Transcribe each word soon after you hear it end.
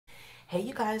Hey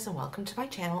you guys, and welcome to my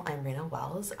channel. I'm Rena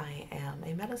Wells. I am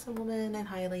a medicine woman and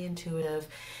highly intuitive,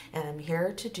 and I'm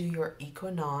here to do your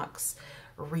equinox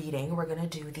reading. We're going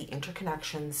to do the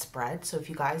interconnection spread. So if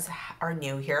you guys are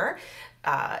new here,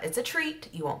 it's a treat.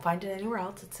 You won't find it anywhere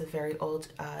else. It's a very old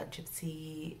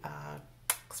gypsy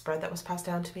spread that was passed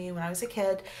down to me when I was a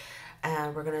kid,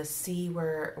 and we're going to see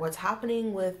what's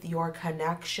happening with your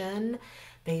connection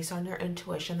based on your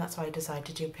intuition. That's why I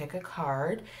decided to pick a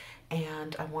card.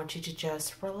 And I want you to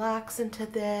just relax into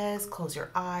this, close your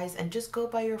eyes, and just go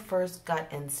by your first gut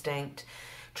instinct.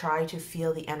 Try to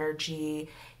feel the energy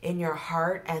in your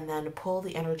heart and then pull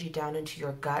the energy down into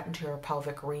your gut, into your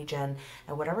pelvic region.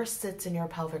 And whatever sits in your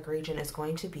pelvic region is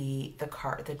going to be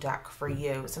the deck for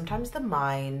you. Sometimes the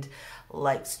mind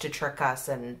likes to trick us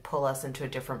and pull us into a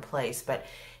different place, but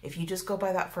if you just go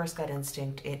by that first gut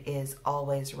instinct, it is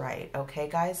always right. Okay,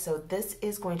 guys? So this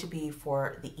is going to be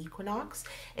for the equinox.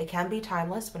 It can be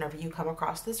timeless whenever you come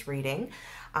across this reading.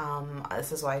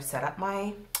 This is why I've set up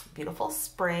my beautiful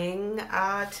spring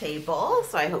table.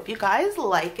 So I hope you guys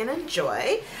like and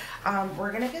enjoy.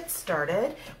 We're going to get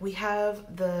started. We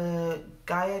have the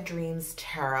Gaia Dreams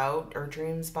Tarot, or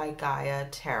Dreams by Gaia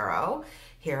Tarot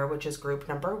here, which is group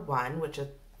number 1, which is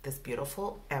this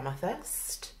beautiful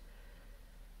amethyst.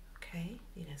 Okay,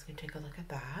 you guys can take a look at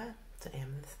that. It's an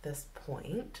amethyst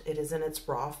point. It is in its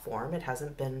raw form. It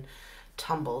hasn't been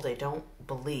tumbled. I don't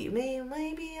believe,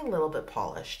 maybe a little bit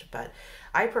polished, but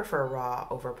I prefer raw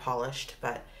over polished,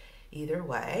 but either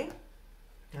way,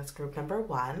 that's group number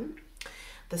 1.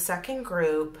 The second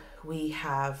group, we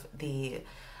have the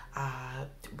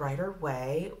Rider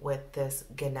Way with this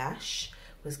Ganesh.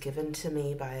 Was given to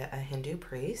me by a Hindu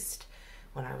priest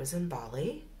when I was in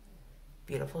Bali.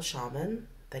 Beautiful shaman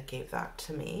that gave that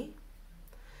to me.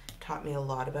 Taught me a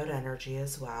lot about energy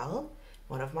as well.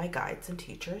 One of my guides and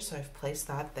teachers, so I've placed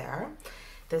that there.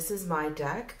 This is my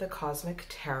deck, the Cosmic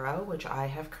Tarot, which I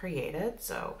have created.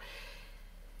 So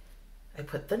I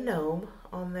put the gnome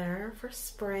on there for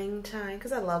springtime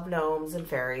because I love gnomes and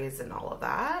fairies and all of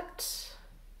that.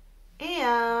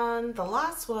 And the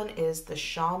last one is the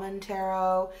Shaman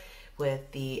Tarot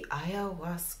with the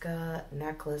Ayahuasca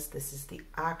necklace. This is the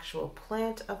actual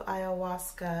plant of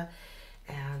Ayahuasca,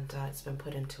 and it's been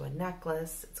put into a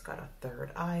necklace. It's got a third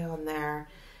eye on there,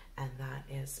 and that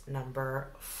is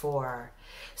number 4.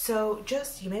 So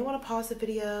just, you may want to pause the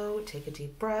video, take a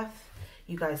deep breath.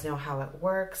 You guys know how it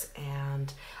works,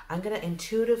 and I'm going to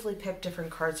intuitively pick different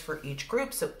cards for each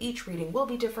group, so each reading will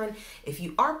be different. If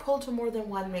you are pulled to more than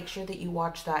one, make sure that you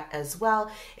watch that as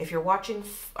well. If you're watching,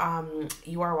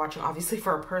 you are watching obviously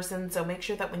for a person, so make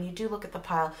sure that when you do look at the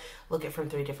pile, look at it from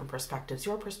 3 different perspectives: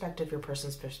 your perspective, your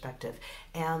person's perspective,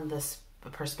 and the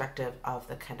perspective of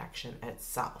the connection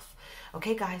itself.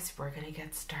 Okay guys, we're going to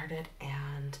get started,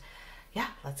 and yeah,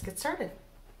 let's get started.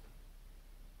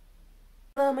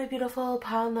 Hello, my beautiful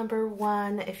pile number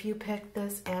 1. If you picked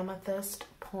this amethyst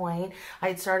point, I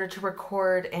had started to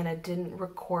record and it didn't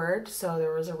record, so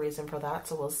there was a reason for that.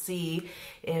 So we'll see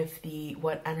if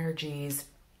what energies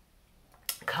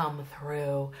come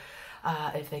through,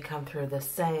 if they come through the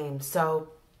same. So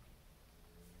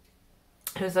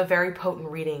it was a very potent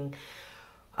reading.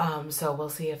 So we'll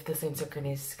see if the same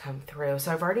synchronicities come through.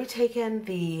 So I've already taken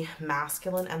the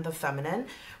masculine and the feminine.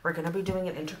 We're going to be doing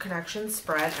an interconnection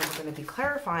spread, and we're going to be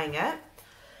clarifying it.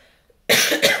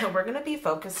 We're going to be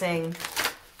focusing,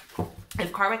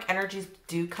 if karmic energies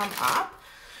do come up,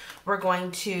 we're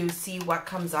going to see what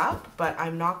comes up, but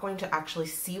I'm not going to actually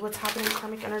see what's happening in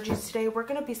karmic energies today. We're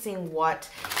going to be seeing what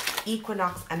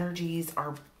equinox energies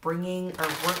are bringing or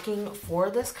working for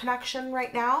this connection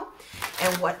right now,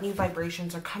 and what new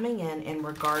vibrations are coming in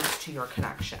regards to your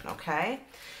connection. Okay,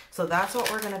 so that's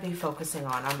what we're going to be focusing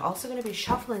on. I'm also going to be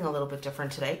shuffling a little bit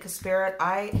different today because Spirit,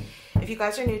 if you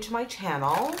guys are new to my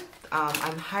channel,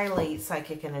 I'm highly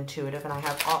psychic and intuitive, and I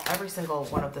have every single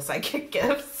one of the psychic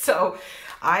gifts. So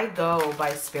I go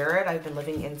by Spirit. I've been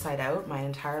living inside out my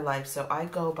entire life, so I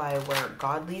go by where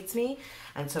God leads me.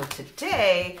 And so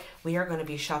today we are going to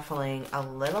be shuffling a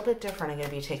little bit different. I'm going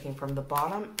to be taking from the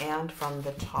bottom and from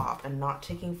the top, and not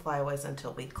taking flyaways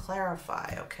until we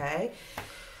clarify. Okay,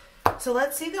 so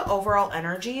let's see the overall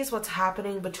energies, what's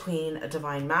happening between a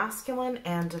divine masculine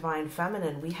and divine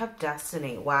feminine. We have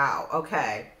destiny. Wow.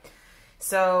 Okay,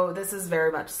 so this is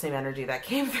very much the same energy that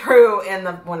came through in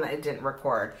the one that I didn't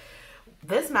record.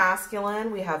 This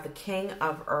masculine, we have the King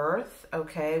of Earth.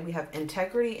 Okay, we have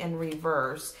integrity in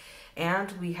reverse,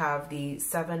 and we have the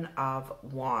 7 of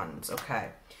Wands. Okay,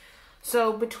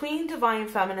 so between divine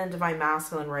feminine and divine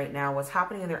masculine right now, what's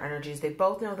happening in their energies, they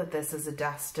both know that this is a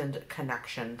destined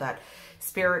connection, that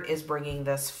Spirit is bringing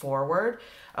this forward.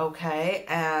 Okay,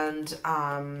 and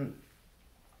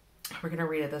we're going to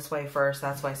read it this way first.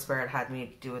 That's why Spirit had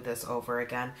me do this over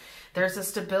again. There's a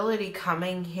stability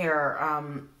coming here.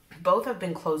 Both have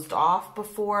been closed off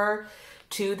before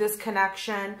to this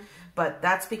connection, but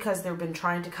that's because they've been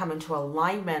trying to come into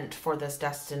alignment for this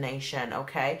destination,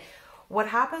 okay? What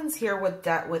happens here with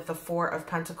the Four of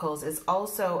Pentacles is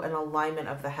also an alignment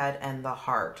of the head and the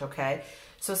heart, okay?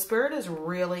 So Spirit is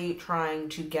really trying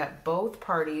to get both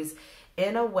parties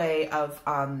in a way of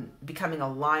becoming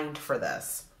aligned for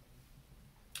this.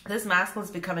 This masculine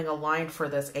is becoming aligned for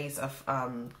this Ace of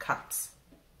Cups.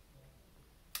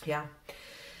 Yeah.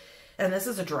 And this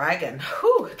is a dragon.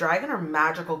 Whew, dragon are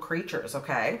magical creatures,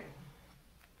 okay?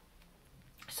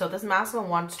 So this masculine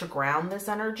wants to ground this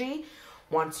energy,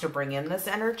 wants to bring in this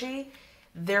energy.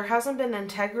 There hasn't been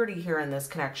integrity here in this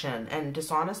connection and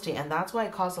dishonesty, and that's why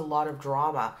it caused a lot of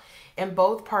drama in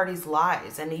both parties'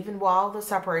 lives. And even while the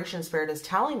separation Spirit is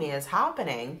telling me is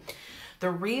happening, the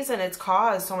reason it's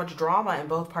caused so much drama in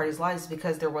both parties' lives is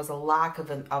because there was a lack of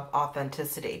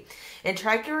authenticity.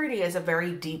 Integrity is a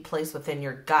very deep place within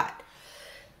your gut.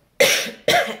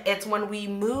 It's when we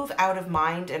move out of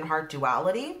mind and heart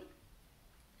duality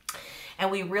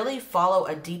and we really follow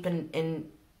a deep and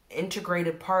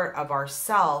integrated part of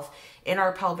ourself in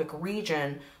our pelvic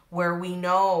region where we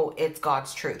know it's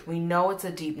God's truth. We know it's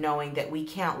a deep knowing that we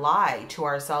can't lie to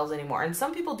ourselves anymore. And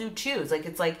some people do choose. Like,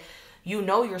 it's like, you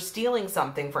know, you're stealing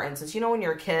something, for instance. You know, when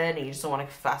you're a kid and you just don't want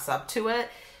to fess up to it,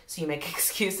 so you make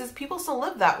excuses. People still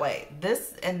live that way.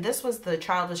 This was the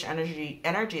childish energy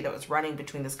that was running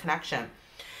between this connection.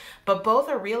 But both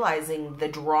are realizing the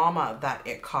drama that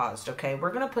it caused, okay?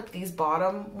 We're going to put these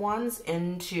bottom ones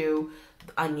into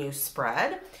a new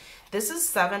spread. This is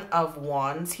Seven of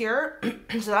Wands here.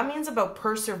 So that means about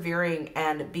persevering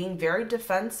and being very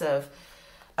defensive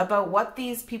about what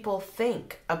these people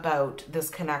think about this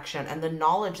connection and the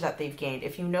knowledge that they've gained.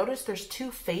 If you notice, there's two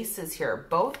faces here.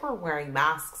 Both were wearing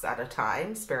masks at a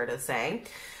time, Spirit is saying.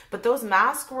 But those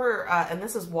masks were, and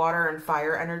this is water and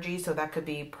fire energy, so that could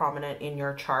be prominent in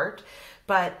your chart.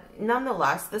 But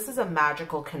nonetheless, this is a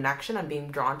magical connection. I'm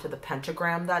being drawn to the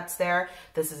pentagram that's there.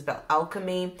 This is about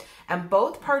alchemy. And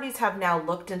both parties have now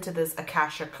looked into this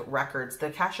Akashic records. The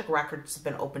Akashic records have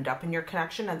been opened up in your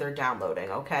connection and they're downloading,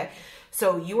 okay?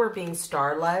 So you are being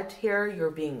star-led here.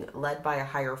 You're being led by a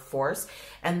higher force.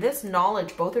 And this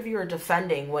knowledge, both of you are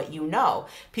defending what you know.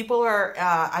 People are,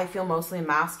 I feel, mostly in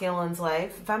masculine's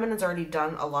life. Feminine's already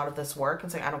done a lot of this work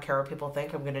and saying, I don't care what people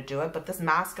think, I'm going to do it. But this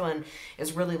masculine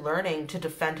is really learning to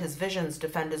defend his visions,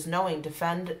 defend his knowing,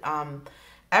 defend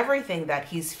everything that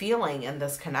he's feeling in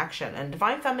this connection. And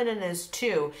Divine Feminine is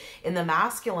too, in the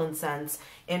masculine sense,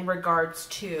 in regards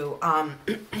to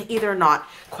either not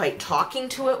quite talking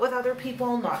to it with other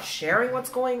people, not sharing what's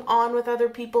going on with other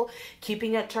people,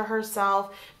 keeping it to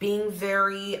herself, being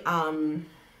very,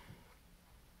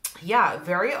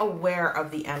 very aware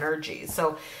of the energy.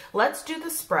 So let's do the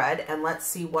spread and let's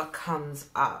see what comes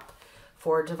up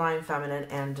for Divine Feminine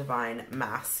and Divine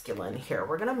Masculine here.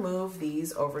 We're going to move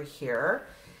these over here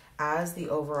as the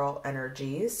overall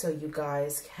energies so you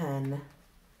guys can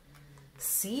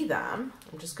see them.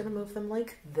 I'm just going to move them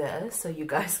like this so you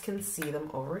guys can see them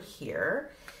over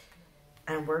here.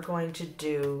 And we're going to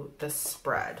do the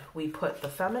spread. We put the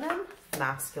feminine,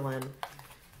 masculine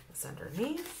is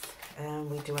underneath,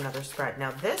 and we do another spread. Now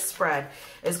this spread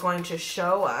is going to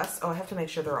show us, oh, I have to make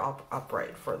sure they're all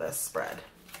upright for this spread,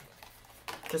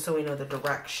 just so we know the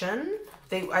direction.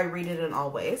 I read it in all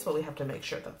ways, but we have to make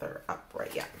sure that they're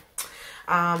upright. Yeah.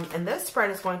 And this spread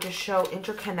is going to show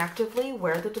interconnectively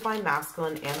where the Divine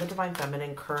Masculine and the Divine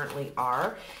Feminine currently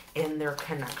are in their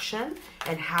connection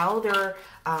and how they're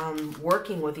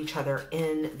working with each other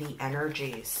in the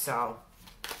energy. So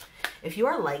if you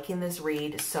are liking this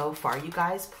read so far, you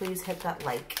guys, please hit that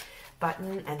like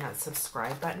button and that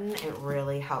subscribe button. It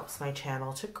really helps my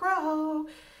channel to grow.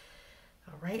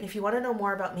 All right, if you want to know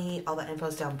more about me, all that info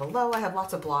is down below. I have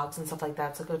lots of blogs and stuff like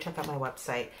that, so go check out my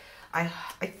website. I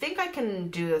think I can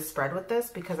do the spread with this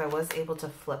because I was able to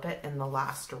flip it in the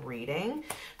last reading,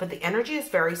 but the energy is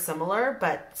very similar,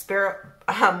 but Spirit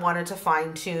wanted to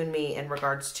fine-tune me in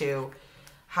regards to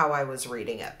how I was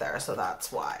reading it there, so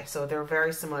that's why. So they're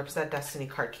very similar because that Destiny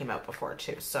card came out before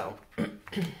too, so...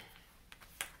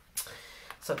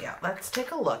 So yeah, let's take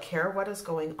a look here. What is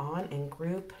going on in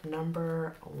group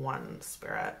number 1,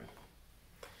 Spirit?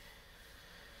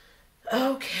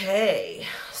 Okay,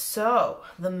 so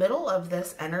the middle of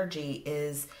this energy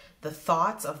is the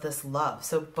thoughts of this love.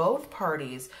 So both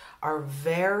parties are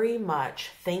very much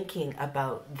thinking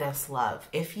about this love.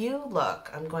 If you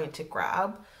look, I'm going to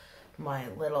grab my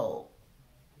little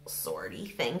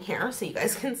swordy thing here so you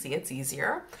guys can see it's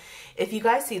easier. If you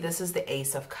guys see, this is the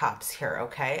Ace of Cups here,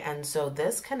 okay? And so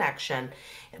this connection,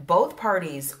 both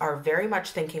parties are very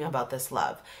much thinking about this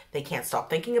love. They can't stop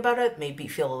thinking about it, maybe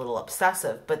feel a little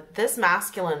obsessive, but this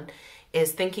masculine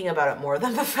is thinking about it more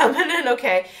than the feminine,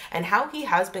 okay? And how he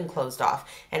has been closed off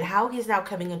and how he's now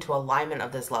coming into alignment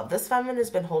of this love. This feminine has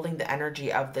been holding the energy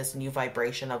of this new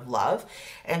vibration of love,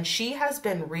 and she has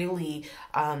been really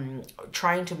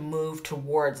trying to move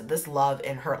towards this love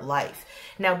in her life.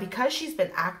 Now, because she's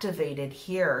been activated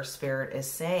here, Spirit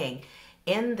is saying,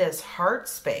 in this heart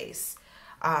space,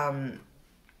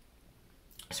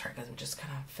 sorry guys, I'm just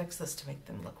gonna fix this to make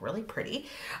them look really pretty.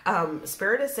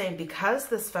 Spirit is saying, because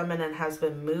this feminine has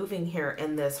been moving here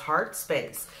in this heart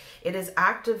space, it has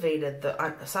activated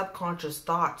the subconscious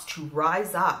thoughts to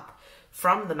rise up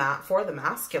from for the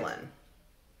masculine.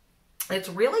 It's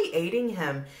really aiding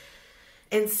him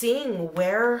in seeing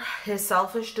where his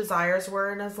selfish desires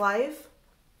were in his life,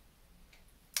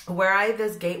 where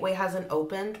this gateway hasn't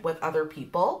opened with other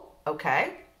people,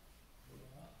 okay?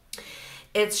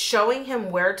 It's showing him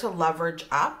where to leverage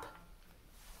up.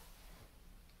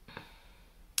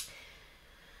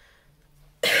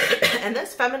 And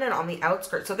this feminine on the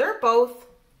outskirts, so they're both,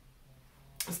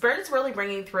 Spirit is really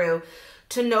bringing through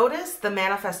to notice the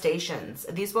manifestations.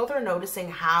 These both are noticing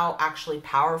how actually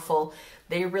powerful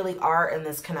they really are in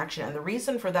this connection. And the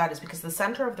reason for that is because the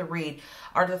center of the read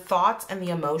are the thoughts and the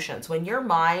emotions. When your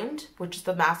mind, which is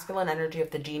the masculine energy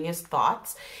of the genius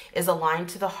thoughts, is aligned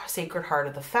to the sacred heart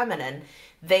of the feminine,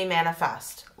 they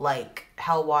manifest like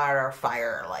hell, water,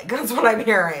 fire. Like, that's what I'm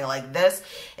hearing. Like this,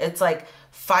 it's like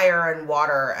fire and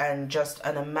water and just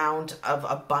an amount of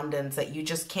abundance that you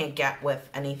just can't get with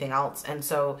anything else. And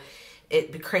so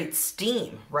it creates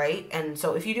steam, right? And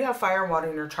so if you do have fire and water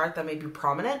in your chart, that may be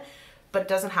prominent, but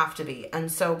doesn't have to be. And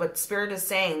so, but Spirit is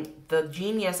saying the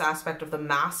genius aspect of the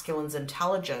masculine's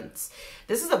intelligence,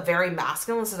 this is a very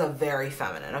masculine, this is a very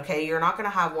feminine, okay? You're not going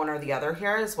to have one or the other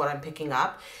here is what I'm picking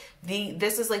up.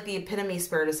 This is like the epitome,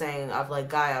 Spirit is saying, of like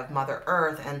Gaia, of Mother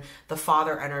Earth, and the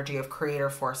father energy of creator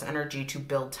force energy to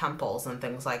build temples and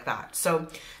things like that. So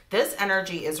this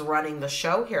energy is running the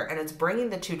show here, and it's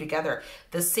bringing the two together.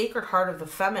 The sacred heart of the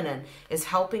feminine is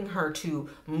helping her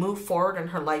to move forward in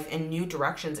her life in new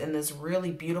directions in this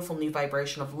really beautiful new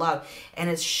vibration of love, and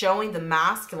it's showing the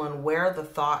masculine where the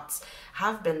thoughts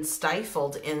have been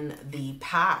stifled in the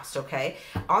past, okay?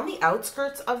 On the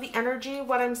outskirts of the energy,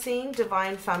 what I'm seeing,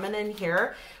 divine feminine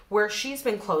here, where she's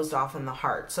been closed off in the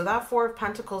heart. So that Four of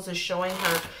Pentacles is showing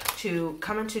her to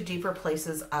come into deeper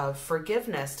places of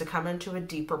forgiveness, to come into a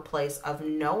deeper place of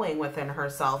knowing within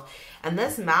herself. And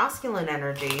this masculine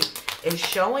energy is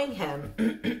showing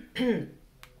him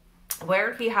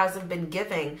where he hasn't been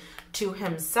giving to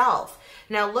himself.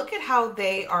 Now look at how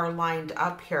they are lined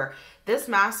up here. This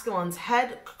masculine's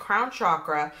head crown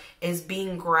chakra is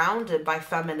being grounded by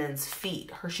feminine's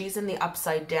feet. She's in the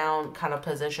upside down kind of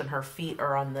position. Her feet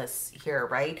are on this here,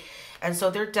 right? And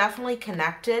so they're definitely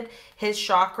connected. His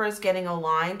chakra is getting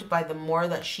aligned by the more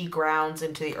that she grounds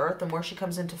into the earth, the more she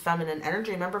comes into feminine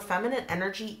energy. Remember, feminine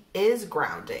energy is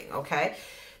grounding, okay?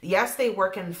 Yes, they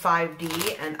work in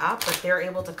 5D and up, but they're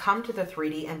able to come to the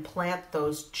 3D and plant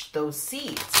those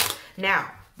seeds.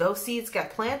 Now, those seeds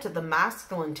get planted, the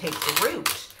masculine takes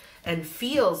root and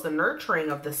feels the nurturing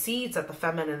of the seeds that the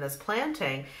feminine is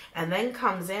planting, and then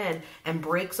comes in and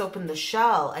breaks open the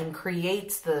shell and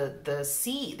creates the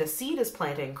seed. The seed is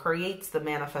planted and creates the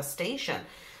manifestation.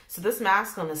 So this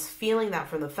masculine is feeling that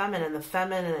from the feminine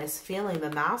is feeling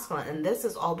the masculine, and this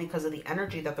is all because of the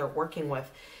energy that they're working with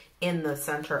in the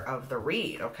center of the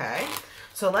read, okay?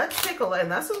 So let's take a look,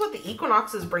 and this is what the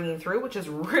equinox is bringing through, which is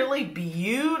really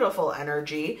beautiful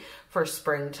energy for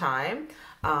springtime.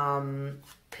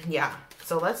 Yeah,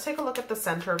 so let's take a look at the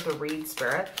center of the read,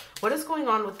 Spirit. What is going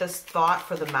on with this thought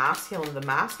for the masculine? The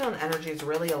masculine energy is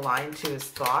really aligned to his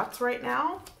thoughts right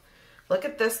now. Look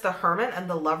at this, the Hermit and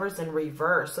the Lovers in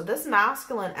reverse. So this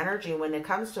masculine energy, when it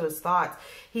comes to his thoughts,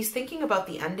 he's thinking about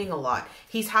the ending a lot.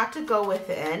 He's had to go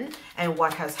within and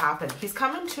what has happened. He's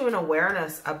coming to an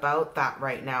awareness about that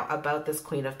right now, about this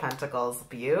Queen of Pentacles.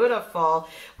 Beautiful.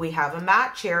 We have a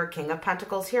match here, King of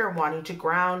Pentacles here, wanting to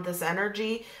ground this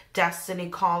energy, destiny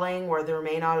calling, where there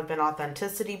may not have been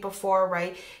authenticity before,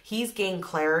 right? He's gained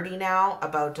clarity now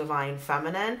about divine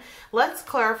feminine. Let's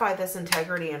clarify this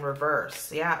integrity in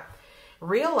reverse. Yeah.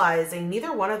 Realizing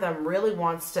neither one of them really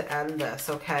wants to end this,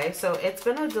 okay? So it's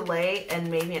been a delay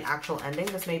and maybe an actual ending.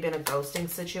 This may have been a ghosting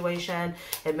situation.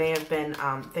 It may have been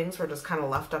things were just kind of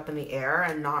left up in the air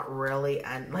and not really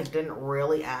end, like didn't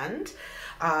really end.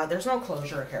 There's no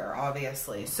closure here,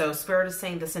 obviously. So Spirit is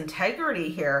saying this integrity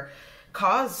here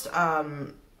caused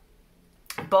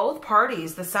both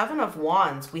parties, the Seven of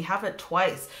Wands, we have it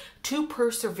twice, to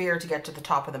persevere to get to the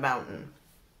top of the mountain.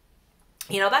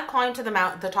 You know, that climb to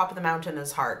the top of the mountain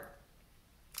is hard.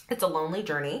 It's a lonely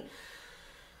journey.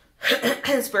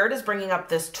 And Spirit is bringing up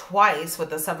this twice with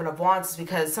the Seven of Wands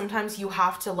because sometimes you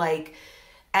have to like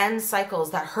end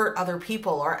cycles that hurt other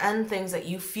people or end things that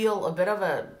you feel a bit of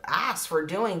a ass for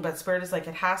doing, but Spirit is like,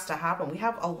 it has to happen. We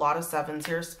have a lot of sevens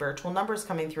here, spiritual numbers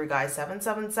coming through, guys.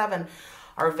 777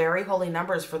 are very holy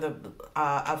numbers for the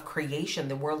of creation.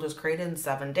 The world was created in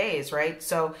 7 days, right?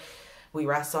 So we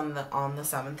rest on the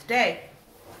seventh day.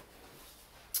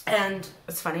 And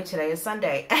it's funny, today is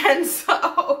Sunday. And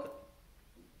so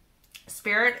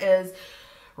Spirit is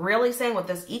really saying with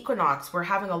this equinox, we're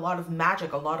having a lot of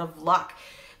magic, a lot of luck,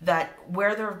 that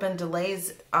where there have been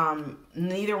delays,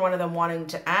 neither one of them wanting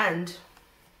to end,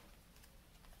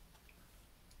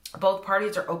 both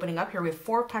parties are opening up here. We have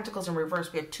 4 of Pentacles in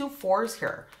reverse. We have 2 4s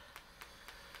here.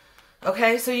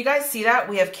 Okay, so you guys see that?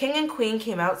 We have King and Queen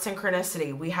came out,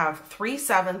 synchronicity. We have 3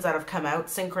 7s that have come out,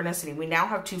 synchronicity. We now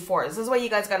have 2 4s. This is why you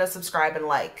guys got to subscribe and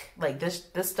like. Like this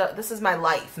is my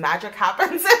life. Magic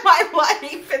happens in my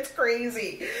life. It's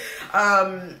crazy.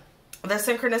 The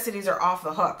synchronicities are off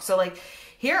the hook. So like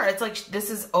here, it's like this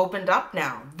is opened up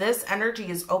now. This energy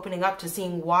is opening up to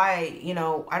seeing why, you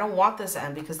know, I don't want this to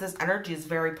end because this energy is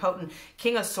very potent.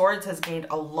 King of Swords has gained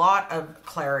a lot of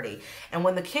clarity. And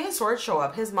when the King of Swords show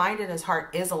up, his mind and his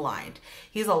heart is aligned.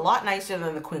 He's a lot nicer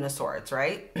than the Queen of Swords,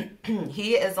 right?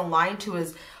 He is aligned to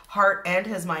his heart and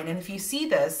his mind. And if you see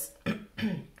this,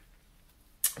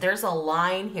 there's a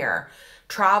line here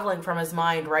traveling from his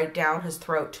mind right down his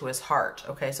throat to his heart.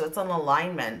 Okay, so it's an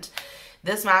alignment.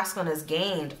 This masculine has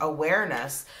gained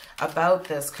awareness about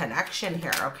this connection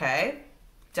here, okay?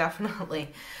 Definitely.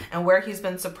 And where he's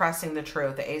been suppressing the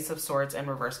truth, the Ace of Swords in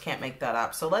reverse, can't make that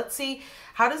up. So let's see,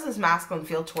 how does this masculine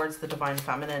feel towards the Divine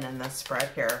Feminine in this spread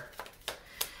here?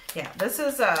 Yeah, this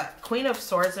is a Queen of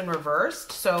Swords in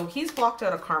reversed. So he's blocked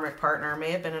out a karmic partner,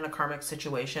 may have been in a karmic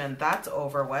situation. That's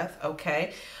over with,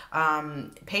 okay?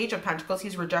 Page of Pentacles,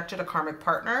 he's rejected a karmic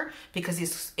partner because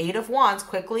he's 8 of Wands,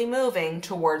 quickly moving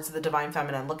towards the Divine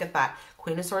Feminine. Look at that.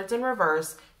 Queen of Swords in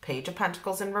reverse, Page of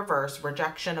Pentacles in reverse,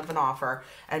 rejection of an offer,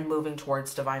 and moving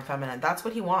towards Divine Feminine. That's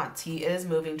what he wants. He is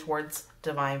moving towards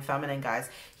Divine Feminine, guys.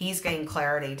 He's getting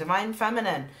clarity. Divine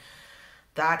Feminine.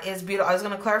 That is beautiful. I was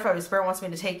going to clarify, but Spirit wants me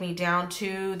to take me down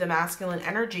to the masculine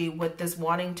energy with this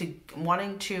wanting to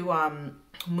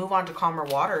move on to calmer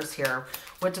waters here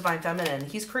with Divine Feminine.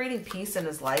 He's creating peace in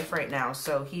his life right now.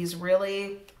 So he's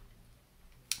really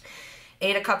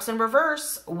 8 of Cups in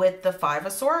reverse with the 5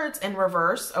 of Swords in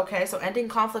reverse. Okay, so ending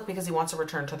conflict because he wants to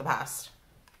return to the past.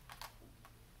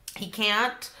 He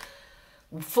can't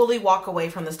fully walk away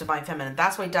from this Divine Feminine.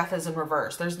 That's why Death is in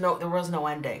reverse. There was no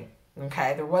ending.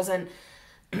 Okay, there wasn't.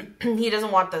 He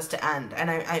doesn't want this to end. And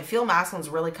I feel masculine's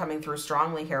really coming through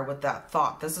strongly here with that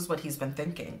thought. This is what he's been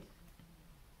thinking.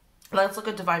 Let's look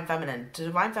at Divine Feminine. To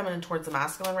Divine Feminine towards the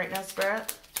masculine right now,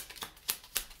 Spirit.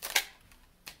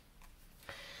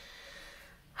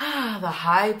 The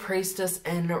High Priestess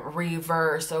in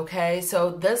reverse. Okay, so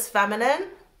this feminine,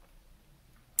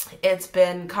 it's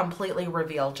been completely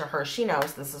revealed to her. She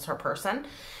knows this is her person.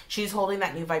 She's holding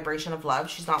that new vibration of love.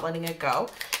 She's not letting it go.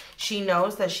 She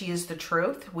knows that she is the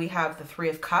truth. We have the 3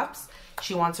 of Cups.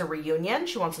 She wants a reunion.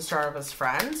 She wants to start up as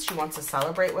friends. She wants to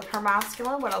celebrate with her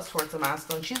masculine. What else towards the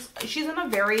masculine? She's in a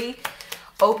very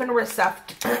open,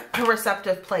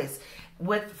 receptive place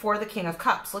for the King of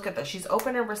Cups. Look at this. She's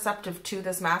open and receptive to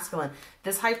this masculine.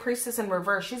 This High Priestess in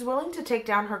reverse, she's willing to take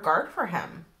down her guard for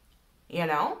him, you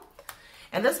know?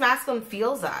 And this masculine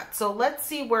feels that. So let's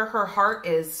see where her heart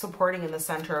is supporting in the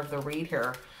center of the read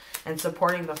here and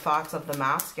supporting the thoughts of the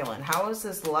masculine. How is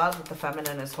this love that the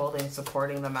feminine is holding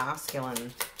supporting the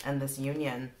masculine and this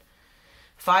union?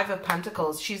 5 of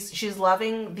Pentacles. She's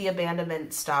loving the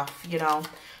abandonment stuff, you know.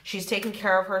 She's taking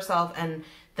care of herself and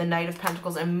the Knight of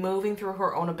Pentacles and moving through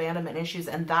her own abandonment issues.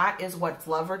 And that is what's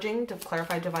leveraging to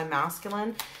clarify Divine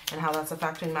Masculine and how that's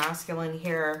affecting masculine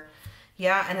here.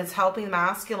 Yeah, and it's helping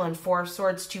masculine, 4 of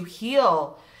Swords, to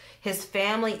heal his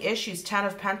family issues, 10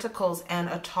 of Pentacles, and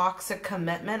a toxic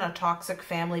commitment, a toxic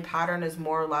family pattern is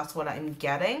more or less what I'm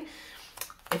getting.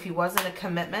 If he wasn't a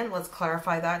commitment, let's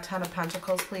clarify that. 10 of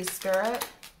Pentacles, please, Spirit.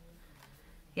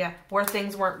 Yeah, where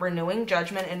things weren't renewing,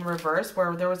 Judgment in reverse,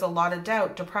 where there was a lot of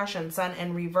doubt, depression, Sun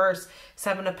in reverse,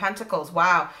 Seven of Pentacles.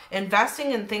 Wow.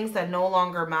 Investing in things that no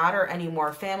longer matter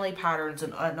anymore, family patterns,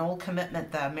 an old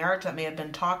commitment, the marriage that may have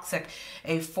been toxic,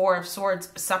 a Four of Swords,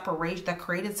 separation, that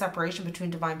created separation between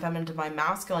Divine Feminine, Divine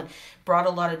Masculine, brought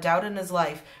a lot of doubt in his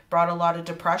life, brought a lot of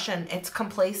depression. It's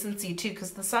complacency too,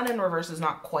 because the Sun in reverse is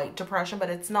not quite depression, but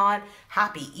it's not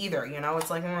happy either. You know, it's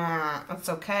like, it's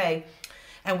okay.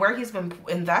 And where he's been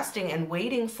investing and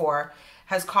waiting for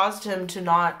has caused him to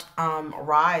not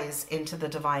rise into the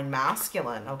Divine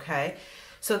Masculine, okay?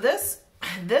 So this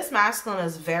masculine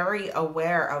is very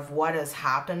aware of what has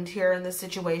happened here in this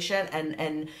situation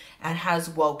and has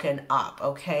woken up,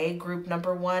 okay? Group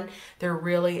number one, there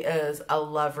really is a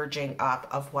leveraging up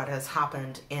of what has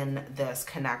happened in this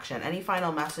connection. Any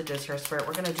final messages here, Spirit?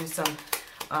 We're going to do some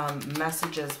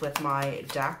messages with my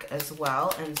deck as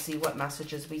well and see what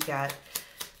messages we get.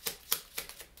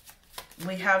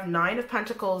 We have Nine of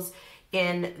Pentacles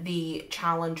in the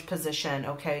challenge position,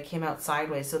 okay? It came out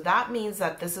sideways. So that means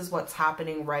that this is what's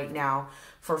happening right now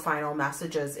for final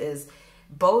messages is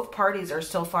both parties are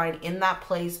still fine in that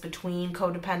place between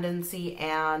codependency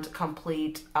and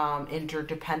complete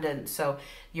interdependence. So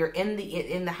you're in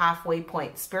the halfway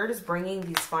point. Spirit is bringing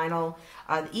these final,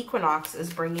 the equinox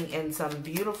is bringing in some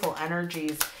beautiful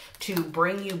energies to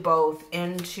bring you both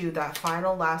into that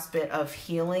final last bit of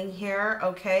healing here,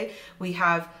 okay? We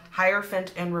have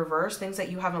Hierophant in reverse, things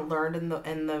that you haven't learned in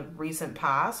the recent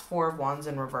past. Four of Wands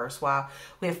in reverse. Wow.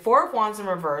 We have Four of Wands in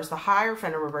reverse, the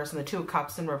Hierophant in reverse, and the Two of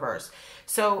Cups in reverse.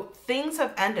 So things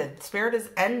have ended. Spirit is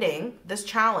ending this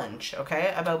challenge,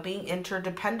 okay, about being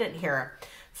interdependent here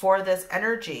for this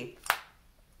energy.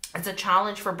 It's a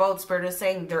challenge for both. Spirit is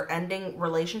saying they're ending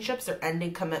relationships, they're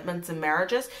ending commitments and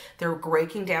marriages, they're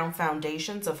breaking down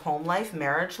foundations of home life,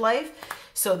 marriage life,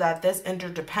 so that this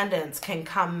interdependence can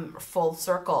come full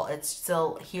circle. It's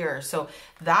still here. So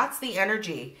that's the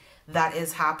energy that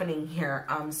is happening here.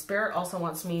 Spirit also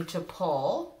wants me to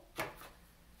pull.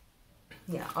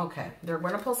 Yeah, okay. They're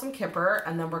going to pull some Kipper,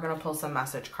 and then we're going to pull some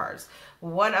message cards.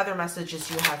 What other messages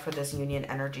do you have for this union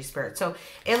energy, Spirit? So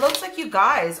it looks like you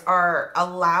guys are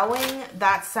allowing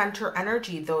that center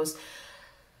energy,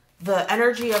 the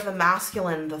energy of the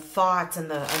masculine, the thoughts and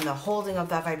the holding of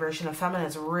that vibration of feminine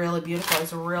is really beautiful.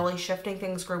 It's really shifting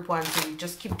things, group one. So you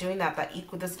just keep doing that.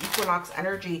 This equinox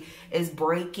energy is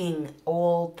breaking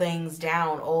old things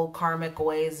down, old karmic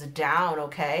ways down,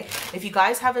 okay? If you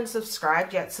guys haven't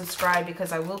subscribed yet, subscribe,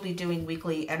 because I will be doing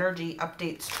weekly energy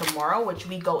updates tomorrow, which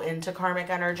we go into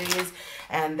karmic energies,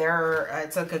 and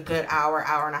it's like a good hour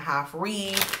and a half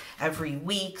read every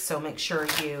week. So make sure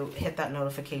you hit that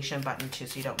notification button too,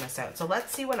 so you don't miss out. So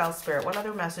let's see what else, Spirit. What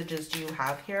other messages do you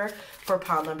have here for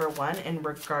pile number one in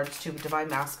regards to Divine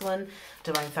Masculine,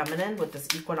 Divine Feminine with this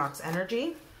equinox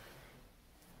energy?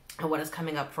 And what is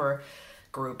coming up for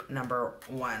group number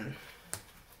one?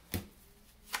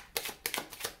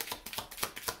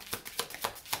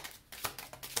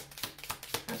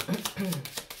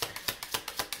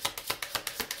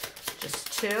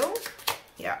 Just two?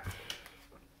 Yeah.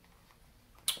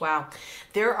 Wow.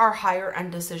 There are higher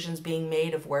end decisions being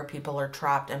made of where people are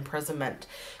trapped, imprisonment.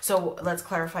 So let's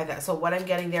clarify that. So what I'm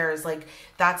getting there is like,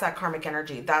 that's that karmic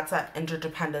energy. That's that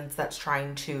interdependence that's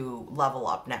trying to level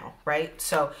up now, right?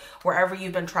 So wherever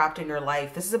you've been trapped in your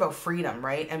life, this is about freedom,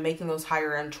 right? And making those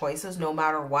higher end choices no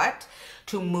matter what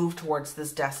to move towards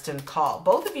this destined call.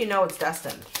 Both of you know it's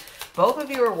destined. Both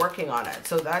of you are working on it.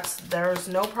 So there's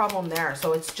no problem there.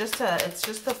 So it's just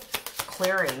a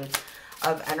clearing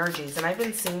of energies, and I've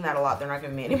been seeing that a lot. They're not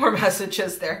giving me any more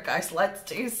messages there, guys. Let's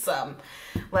do some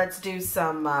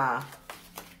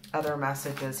other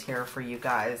messages here for you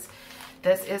guys.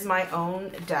 This is my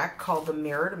own deck called the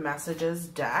Mirrored Messages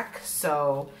deck.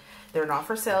 So they're not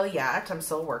for sale yet. I'm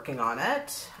still working on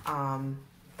it,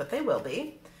 but they will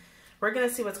be. We're going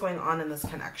to see what's going on in this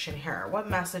connection here. What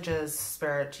messages,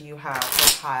 Spirit, do you have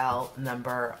for pile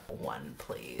number one,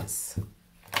 please?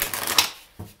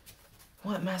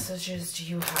 What messages do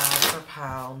you have for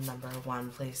pile number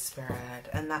one, please, Spirit?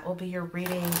 And that will be your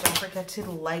reading. Don't forget to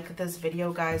like this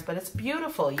video, guys. But it's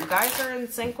beautiful. You guys are in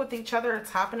sync with each other. It's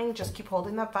happening. Just keep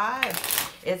holding that vibe.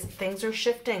 Things are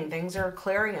shifting. Things are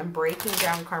clearing and breaking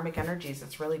down karmic energies.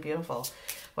 It's really beautiful.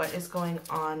 What is going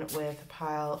on with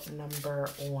pile number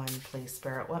one, please,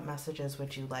 Spirit? What messages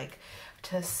would you like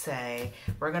to say?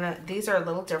 These are a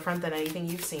little different than anything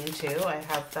you've seen, too. I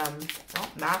have them. Oh,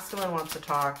 masculine wants to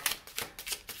talk.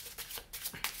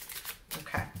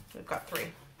 Okay, we've got three.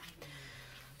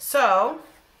 So,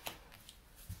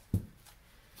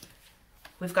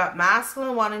 We've got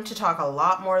masculine wanting to talk a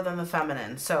lot more than the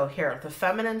feminine. So here, the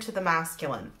feminine to the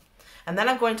masculine. And then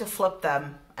I'm going to flip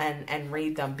them and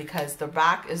read them because the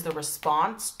back is the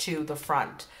response to the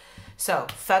front. So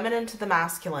feminine to the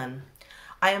masculine.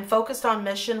 I am focused on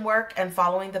mission work and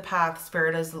following the path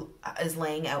Spirit is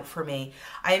laying out for me.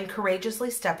 I am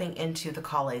courageously stepping into the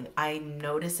calling. I'm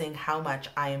noticing how much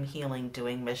I am healing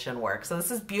doing mission work. So this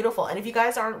is beautiful. And if you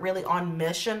guys aren't really on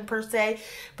mission per se,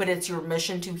 but it's your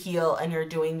mission to heal and you're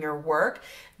doing your work,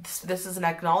 this is an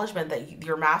acknowledgement that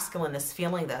your masculine is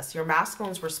feeling this. Your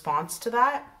masculine's response to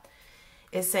that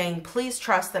is saying, please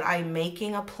trust that I'm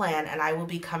making a plan and I will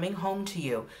be coming home to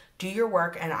you. Do your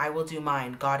work and I will do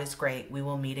mine. God is great. We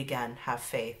will meet again. Have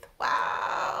faith.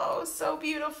 Wow, so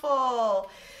beautiful.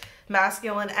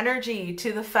 Masculine energy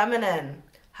to the feminine.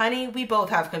 Honey, we both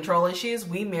have control issues.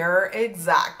 We mirror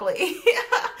exactly.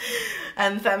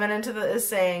 And feminine to the is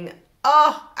saying,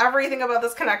 oh, everything about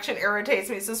this connection irritates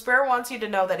me. So Spirit wants you to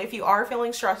know that if you are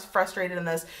feeling stressed, frustrated in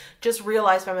this, just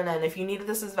realize, feminine, if you needed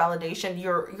this as validation,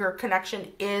 your connection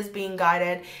is being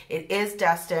guided. It is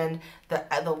destined.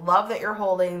 The love that you're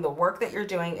holding, the work that you're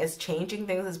doing is changing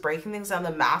things, is breaking things down.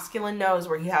 The masculine knows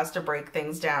where he has to break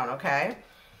things down, okay?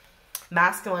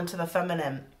 Masculine to the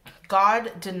feminine.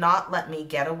 God did not let me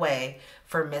get away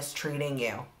for mistreating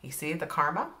you. You see the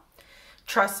karma?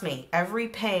 Trust me, every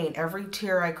pain, every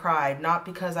tear I cried, not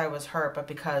because I was hurt, but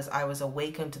because I was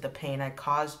awakened to the pain I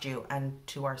caused you and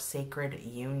to our sacred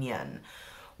union.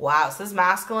 Wow, so this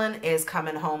masculine is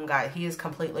coming home, guys. He is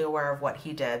completely aware of what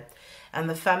he did. And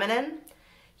the feminine,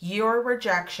 your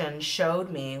rejection showed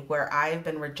me where I have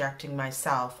been rejecting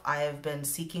myself. I have been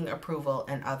seeking approval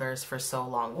in others for so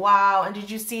long. Wow. And did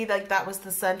you see like that was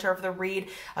the center of the read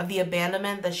of the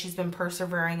abandonment, that she's been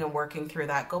persevering and working through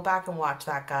that? Go back and watch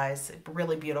that, guys.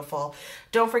 Really beautiful.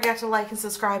 Don't forget to like and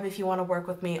subscribe if you want to work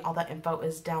with me. All that info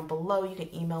is down below. You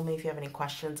can email me if you have any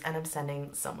questions, and I'm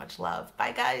sending so much love.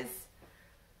 Bye, guys.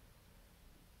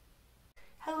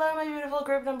 Hello, my beautiful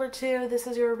group number 2. This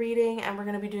is your reading, and we're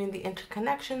going to be doing the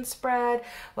interconnection spread.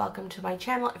 Welcome to my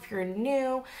channel. If you're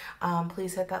new,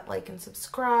 please hit that like and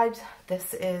subscribe.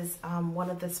 This is one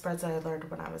of the spreads that I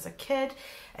learned when I was a kid,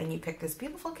 and you pick this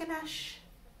beautiful Ganesh.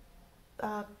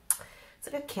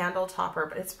 It's like a candle topper,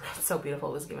 but it's so beautiful.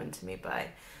 It was given to me by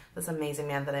this amazing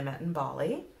man that I met in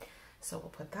Bali. So we'll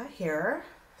put that here.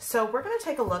 So we're going to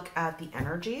take a look at the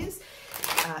energies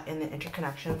in the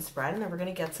interconnection spread, and then we're going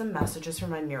to get some messages from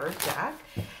my mirrored deck.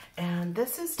 And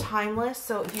this is timeless,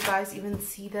 so if you guys even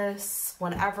see this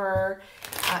whenever,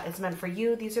 it's meant for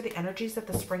you. These are the energies that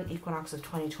the spring equinox of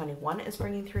 2021 is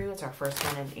bringing through. It's our first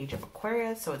one in Age of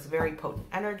Aquarius, so it's very potent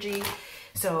energy.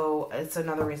 So it's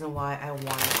another reason why I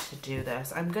wanted to do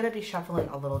this. I'm going to be shuffling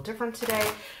a little different today.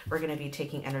 We're going to be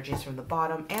taking energies from the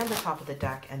bottom and the top of the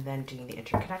deck and then doing the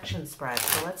interconnection spread.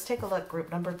 So let's take a look.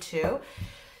 Group number 2.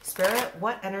 Spirit,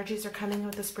 what energies are coming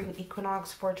with the spring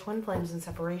equinox for twin flames and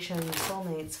separation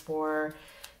soulmates for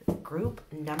group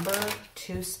number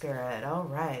 2, Spirit? All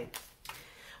right.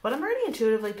 What I'm already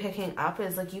intuitively picking up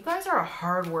is like you guys are a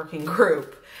hardworking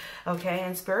group, okay?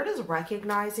 And Spirit is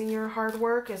recognizing your hard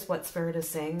work is what Spirit is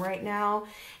saying right now.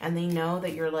 And they know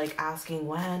that you're like asking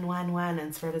when?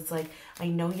 And Spirit is like, I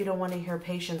know you don't want to hear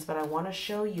patience, but I want to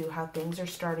show you how things are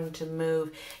starting to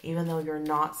move. Even though you're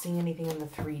not seeing anything in the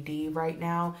 3D right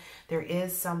now, there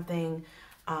is something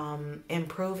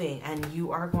improving, and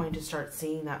you are going to start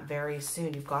seeing that very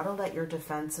soon. You've got to let your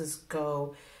defenses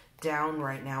go down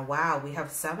right now. Wow, we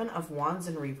have 7 of Wands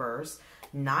in reverse,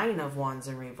 9 of Wands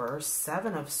in reverse,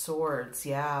 7 of Swords.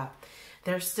 Yeah,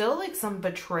 there's still like some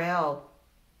betrayal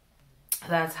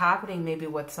that's happening, maybe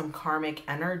with some karmic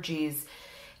energies,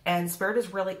 and Spirit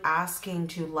is really asking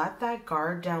to let that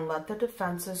guard down, let the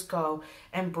defenses go,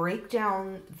 and break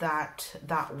down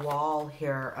that wall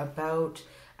here about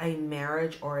a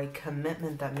marriage or a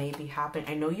commitment that may be happening.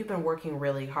 I know you've been working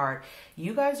really hard.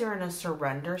 You guys are in a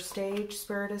surrender stage,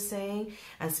 Spirit is saying,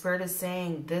 and Spirit is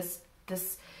saying this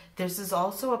is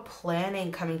also a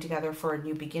planning coming together for a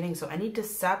new beginning. So any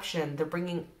deception, they're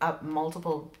bringing up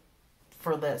multiple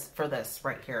for this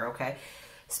right here, okay?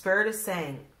 Spirit is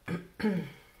saying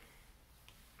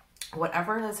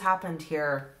whatever has happened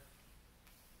here,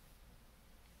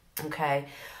 okay,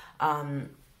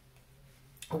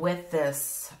 with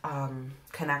this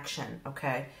connection,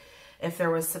 okay, if there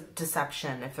was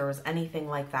deception, if there was anything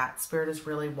like that, Spirit is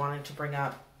really wanting to bring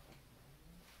up,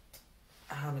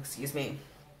 excuse me,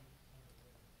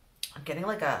 I'm getting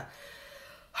like a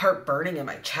heart burning in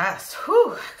my chest,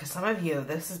 whew, because some of you,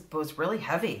 was really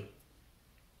heavy.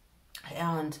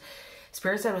 And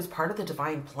Spirit said it was part of the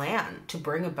divine plan to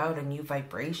bring about a new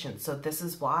vibration. So this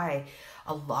is why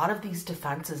a lot of these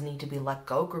defenses need to be let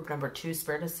go. Group number 2,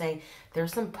 Spirit is saying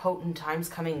there's some potent times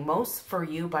coming. Most for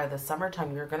you by the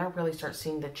summertime, you're going to really start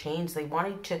seeing the change. They want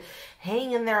you to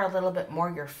hang in there a little bit more.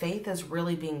 Your faith is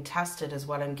really being tested is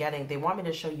what I'm getting. They want me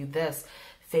to show you this.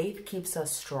 Faith keeps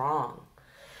us strong.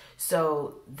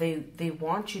 So they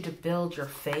want you to build your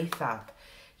faith up.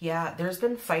 Yeah, there's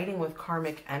been fighting with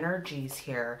karmic energies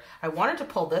here. I wanted to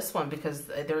pull this one because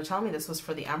they were telling me this was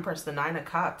for the Empress, the 9 of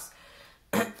Cups.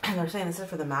 And they're saying this is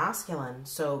for the masculine.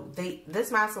 So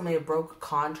this masculine may have broke a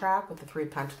contract with the 3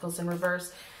 of Pentacles in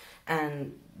reverse.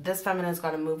 And this feminine's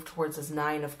got to move towards this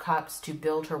 9 of Cups to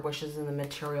build her wishes in the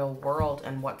material world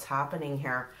and what's happening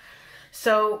here.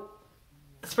 So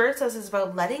Spirit says it's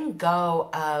about letting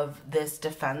go of this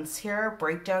defense here.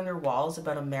 Break down your walls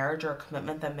about a marriage or a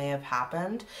commitment that may have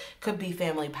happened. Could be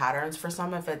family patterns for some,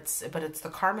 but it's the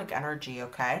karmic energy,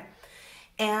 okay?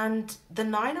 And the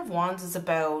 9 of Wands is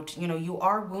about, you know, you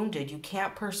are wounded. You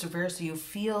can't persevere, so you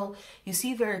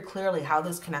see very clearly how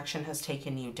this connection has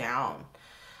taken you down.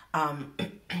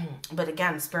 But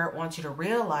again, Spirit wants you to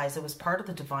realize it was part of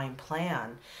the divine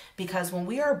plan, because when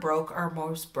we are broke, our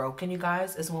most broken, you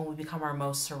guys, is when we become our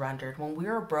most surrendered. When we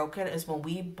are broken is when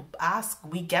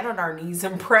we get on our knees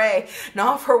and pray,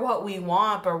 not for what we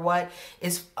want, but what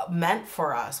is meant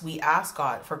for us. We ask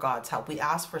God for God's help. We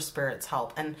ask for Spirit's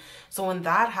help. And so when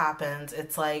that happens,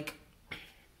 it's like,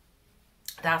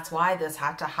 that's why this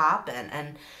had to happen.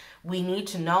 And we need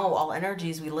to know all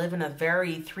energies. We live in a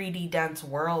very 3D dense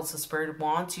world. So Spirit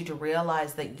wants you to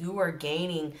realize that you are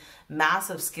gaining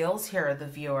massive skills here, the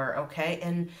viewer. Okay.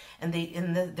 And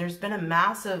there's been a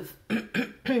massive,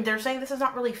 they're saying this is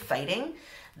not really fighting.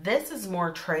 This is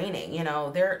more training. You know,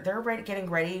 they're getting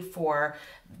ready for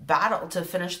battle, to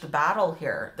finish the battle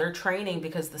here. They're training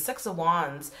because the 6 of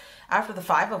Wands, after the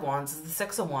 5 of Wands, is the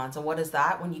 6 of Wands. And what is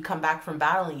that? When you come back from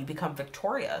battling, you become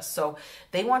victorious. So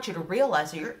they want you to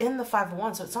realize that you're in the 5 of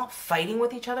Wands. So it's not fighting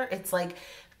with each other. It's like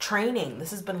training.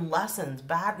 This has been lessons.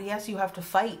 Yes, you have to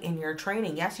fight in your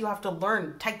training. Yes, you have to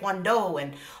learn Taekwondo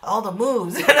and all the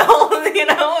moves and all, you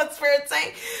know, what Spirit's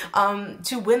saying,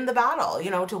 to win the battle,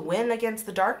 you know, to win against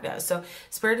the darkness. So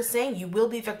Spirit is saying you will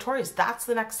be victorious. That's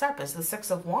the next step, is the 6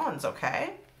 of Wands.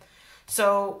 Okay.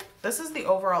 So this is the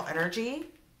overall energy.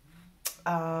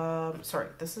 Sorry,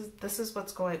 this is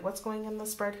what's going in the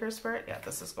spread here, Spirit. Yeah,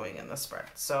 this is going in the spread.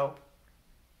 So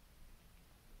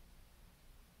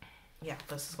yeah,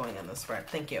 this is going in the spread.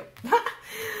 Thank you.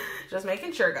 Just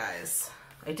making sure, guys.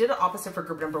 I did the opposite for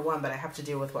group number 1, but I have to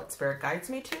deal with what Spirit guides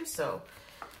me to. So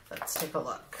let's take a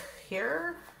look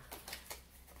here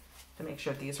to make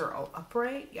sure these are all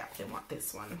upright. Yeah, they want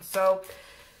this one. So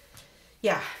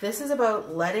yeah, this is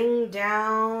about letting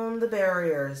down the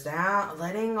barriers,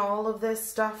 letting all of this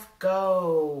stuff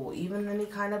go, even any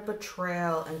kind of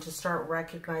betrayal, and to start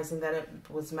recognizing that it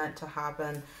was meant to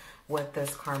happen with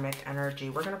this karmic energy.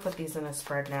 We're going to put these in a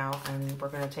spread now, and we're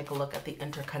going to take a look at the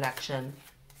interconnection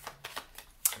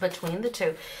between the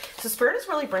two. So Spirit is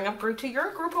really bringing up group 2.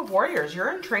 You're a group of warriors.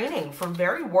 You're in training for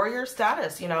very warrior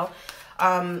status, you know,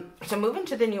 to move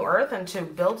into the new earth and to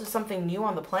build something new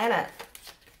on the planet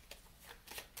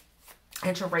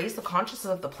and to raise the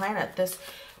consciousness of the planet.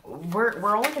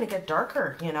 We're only going to get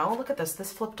darker, you know. Look at this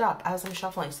flipped up as I'm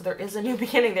shuffling. So there is a new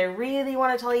beginning. They really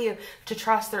want to tell you to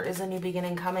trust there is a new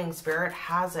beginning coming. Spirit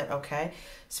has it, okay?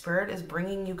 Spirit is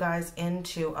bringing you guys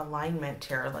into alignment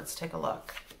here. Let's take a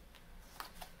look.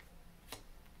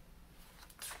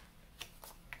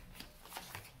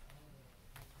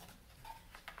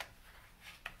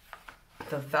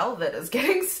 The velvet is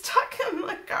getting stuck in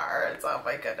the cards. Oh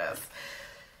my goodness.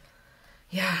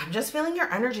 Yeah, I'm just feeling your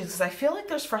energies because I feel like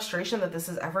there's frustration that this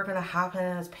is ever going to happen.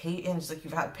 And it's like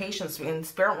you've had patience, and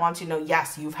Spirit wants you to know,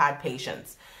 yes, you've had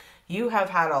patience. You have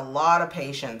had a lot of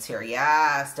patience here.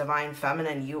 Yes, Divine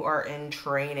Feminine, you are in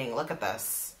training. Look at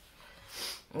this.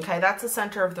 Okay, that's the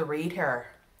center of the read here.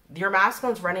 Your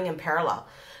masculine's running in parallel.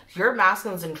 Your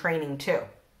masculine's in training too.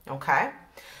 Okay?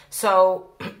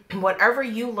 So whatever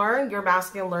you learn, your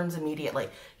masculine learns immediately.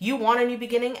 You want a new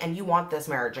beginning and you want this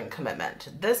marriage and commitment.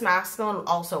 This masculine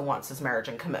also wants this marriage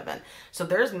and commitment. So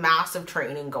there's massive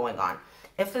training going on.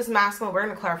 If this masculine, we're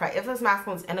going to clarify, if this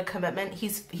masculine's in a commitment,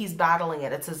 he's battling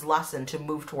it. It's his lesson to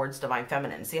move towards Divine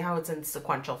Feminine. See how it's in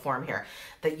sequential form here?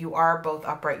 That you are both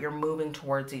upright. You're moving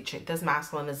towards each other. This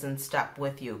masculine is in step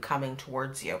with you, coming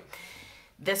towards you.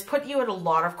 This put you at a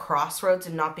lot of crossroads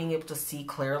and not being able to see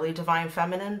clearly Divine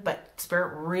Feminine, but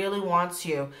Spirit really wants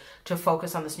you to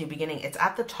focus on this new beginning. It's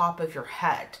at the top of your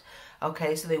head.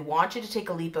 Okay, so they want you to take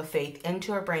a leap of faith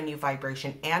into a brand new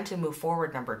vibration and to move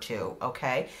forward, number 2.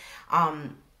 Okay,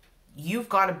 you've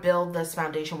got to build this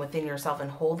foundation within yourself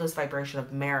and hold this vibration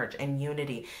of marriage and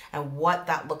unity and what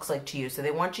that looks like to you. So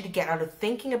they want you to get out of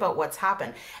thinking about what's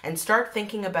happened and start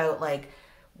thinking about, like,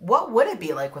 what would it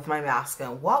be like with my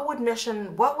masculine? What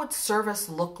would service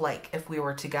look like if we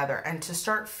were together? And to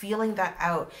start feeling that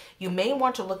out, you may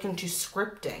want to look into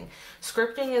scripting.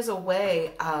 Scripting is a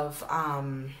way of,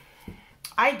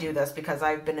 I do this because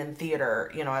I've been in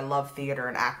theater. You know, I love theater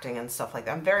and acting and stuff like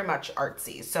that. I'm very much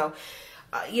artsy. So,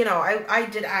 you know, I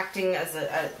did acting as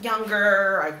a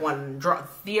younger. I've won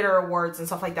theater awards and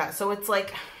stuff like that. So it's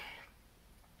like,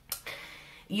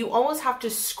 you always have to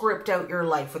script out your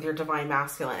life with your divine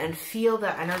masculine and feel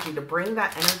that energy, to bring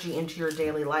that energy into your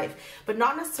daily life, but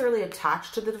not necessarily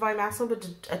attached to the divine masculine, but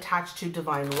attached to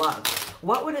divine love.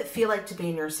 What would it feel like to be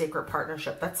in your sacred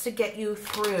partnership? That's to get you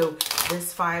through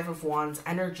this 5 of Wands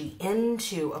energy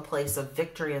into a place of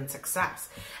victory and success,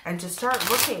 and to start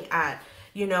looking at,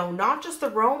 you know, not just the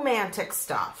romantic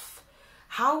stuff.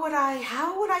 How would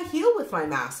I heal with my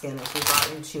masculine if we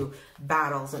got into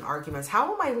battles and arguments?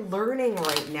 How am I learning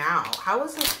right now? How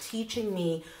is this teaching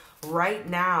me right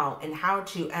now, and how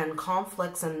to end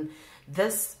conflicts and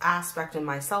this aspect in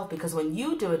myself? Because when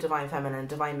you do a divine feminine,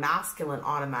 divine masculine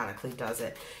automatically does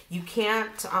it. You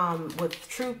can't, with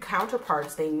true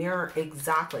counterparts, they mirror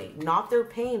exactly, not their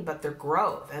pain, but their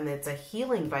growth. And it's a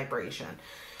healing vibration.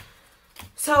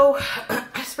 So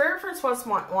Spirit first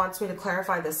wants me to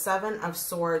clarify the 7 of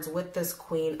Swords with this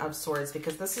Queen of Swords,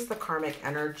 because this is the karmic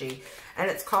energy, and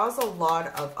it's caused a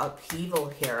lot of upheaval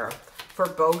here for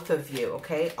both of you,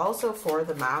 okay? Also for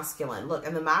the masculine. Look,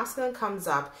 and the masculine comes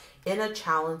up in a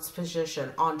challenged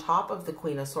position on top of the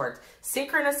Queen of Swords.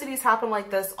 Synchronicities happen like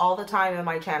this all the time in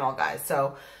my channel, guys.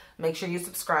 So make sure you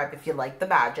subscribe if you like the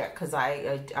magic, because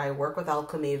I work with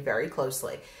alchemy very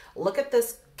closely. Look at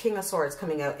this King of Swords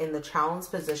coming out in the challenged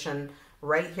position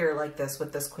right here like this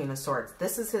with this Queen of Swords.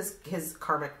 This is his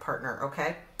karmic partner,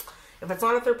 okay? If it's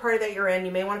not a third party that you're in,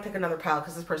 you may want to pick another pal,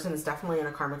 because this person is definitely in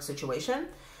a karmic situation,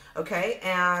 okay?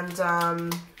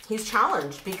 And he's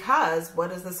challenged because,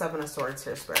 what is the 7 of Swords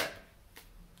here, Spirit?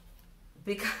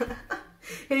 Because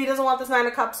he doesn't want this 9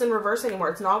 of Cups in reverse anymore.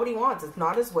 It's not what he wants. It's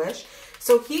not his wish.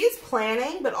 So he's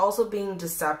planning, but also being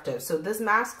deceptive. So this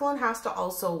masculine has to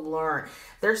also learn.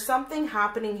 There's something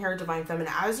happening here, divine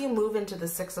feminine. As you move into the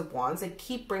 6 of Wands, they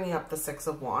keep bringing up the 6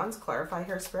 of Wands. Clarify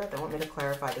here, Spirit. They want me to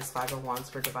clarify this 5 of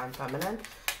Wands for divine feminine.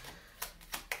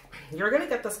 You're going to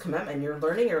get this commitment. You're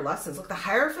learning your lessons. Look, the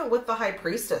Hierophant with the High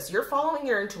Priestess. You're following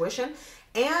your intuition,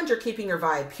 and you're keeping your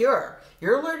vibe pure.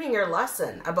 You're learning your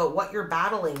lesson about what you're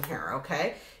battling here,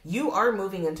 okay? You are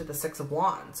moving into the 6 of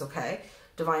Wands, okay?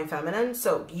 Divine feminine.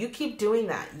 So you keep doing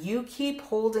that. You keep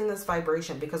holding this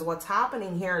vibration, because what's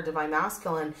happening here, divine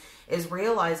masculine, is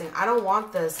realizing, I don't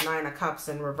want this 9 of Cups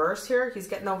in reverse here. He's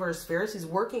getting over his fears. He's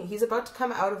working. He's about to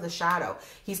come out of the shadow.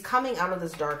 He's coming out of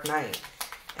this dark night.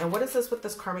 And what is this with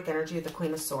this karmic energy of the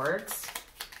Queen of Swords?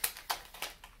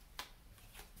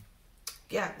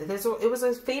 Yeah, it was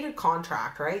a fated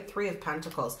contract, right? 3 of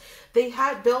Pentacles. They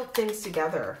had built things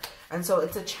together. And so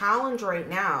it's a challenge right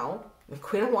now. The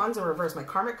Queen of Wands in reverse. My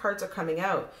karmic cards are coming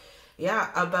out. Yeah,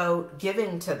 about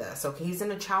giving to this. Okay, he's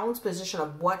in a challenged position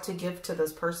of what to give to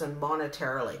this person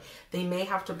monetarily. They may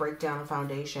have to break down a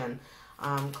foundation.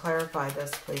 Clarify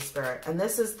this, please, Spirit. And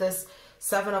this is this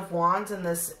 7 of Wands, and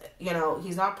this, you know,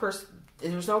 he's not,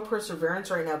 there's no perseverance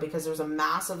right now, because there's a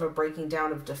massive breaking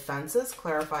down of defenses.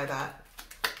 Clarify that.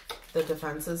 The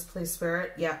defenses, please,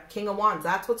 Spirit. Yeah, King of Wands.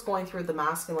 That's what's going through the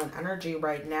masculine energy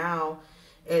right now,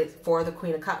 is for the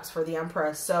Queen of Cups, for the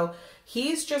Empress. So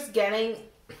he's just getting,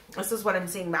 this is what I'm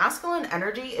seeing. Masculine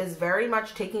energy is very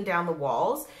much taking down the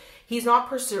walls. He's not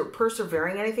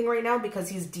persevering anything right now, because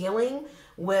he's dealing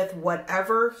with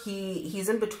whatever he's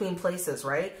in between places,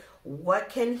 right? What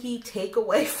can he take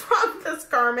away from this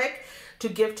karmic to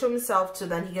give to himself, to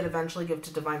then he can eventually give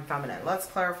to divine feminine? Let's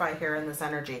clarify here in this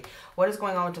energy. What is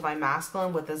going on with divine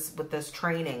masculine with this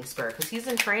training, Spirit? Because he's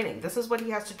in training. This is what he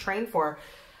has to train for.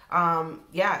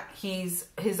 Yeah, he's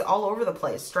all over the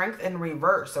place. Strength in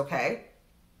reverse, okay?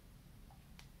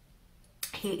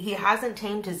 He hasn't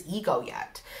tamed his ego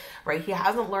yet, right? He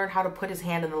hasn't learned how to put his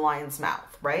hand in the lion's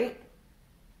mouth, right?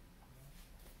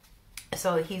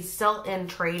 So he's still in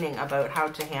training about how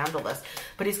to handle this.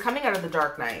 But he's coming out of the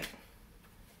dark night.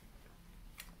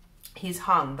 He's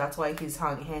hung. That's why he's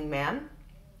hung. Hangman.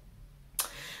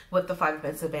 With the 5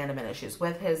 of abandonment issues.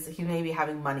 With he may be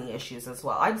having money issues as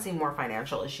well. I'm seeing more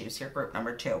financial issues here, group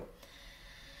number 2.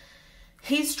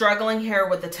 He's struggling here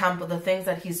with the temple, the things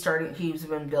that he's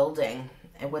been building.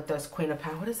 And with this Queen of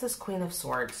Pentacles, what is this Queen of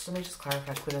Swords? Let me just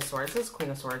clarify. Queen of Swords. This is Queen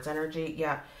of Swords energy.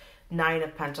 Yeah. Nine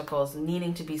of Pentacles,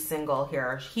 needing to be single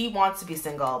here. He wants to be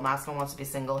single. Masculine wants to be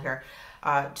single here,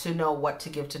 to know what to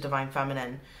give to Divine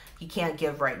Feminine. He can't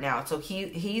give right now. So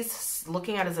he's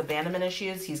looking at his abandonment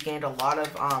issues. He's gained a lot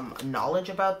of knowledge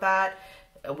about that.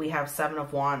 We have Seven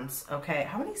of Wands. Okay,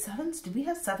 how many sevens? Do we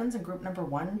have sevens in group number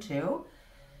 1 and 2?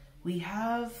 We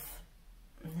have,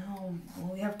 no,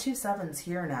 we have 2 sevens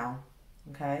here now.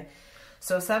 Okay,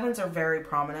 so sevens are very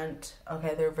prominent.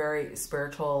 Okay, they're very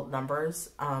spiritual numbers.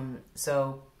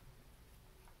 So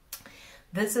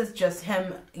this is just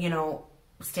him, you know,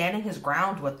 standing his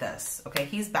ground with this. Okay,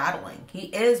 he's battling. He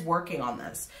is working on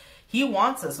this. He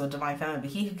wants this with Divine Feminine,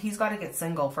 but he's got to get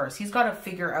single first. He's got to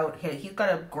figure out, he's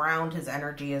got to ground his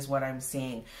energy is what I'm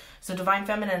seeing. So Divine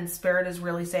Feminine Spirit is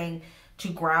really saying to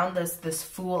ground this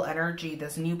Fool energy,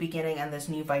 this new beginning and this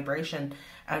new vibration.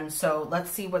 And so let's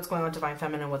see what's going on Divine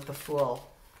Feminine with the Fool.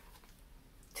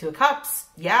 2 of Cups.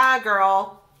 Yeah,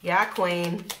 girl. Yeah,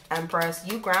 Queen. Empress.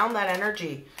 You ground that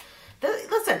energy.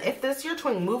 Listen, if this is your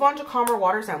twin, move on to calmer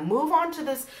waters now. Move on to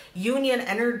this union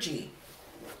energy.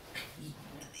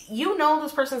 You know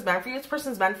this person's meant for you. This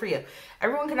person's meant for you.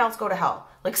 Everyone can else go to hell.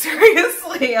 Like,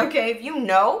 seriously, okay? If you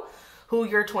know who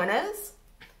your twin is,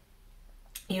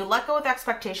 you let go with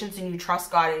expectations and you trust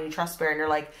God and you trust Spirit. And you're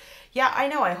like, yeah, I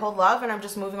know. I hold love and I'm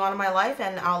just moving on in my life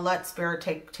and I'll let Spirit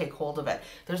take hold of it.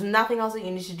 There's nothing else that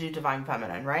you need to do, Divine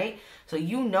Feminine, right? So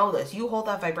you know this. You hold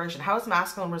that vibration. How is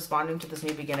Masculine responding to this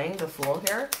new beginning? The Fool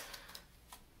here.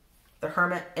 The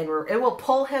Hermit. It will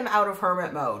pull him out of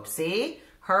Hermit mode. See?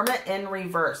 Hermit in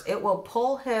reverse. It will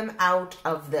pull him out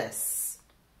of this.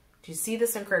 Do you see the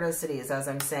synchronicities as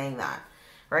I'm saying that?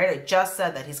 Right? I just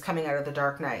said that he's coming out of the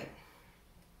dark night.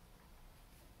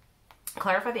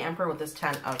 Clarify the Emperor with this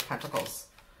 10 of Pentacles.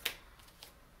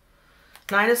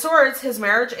 9 of Swords. His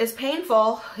marriage is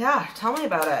painful. Yeah, tell me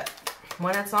about it.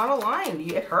 When it's not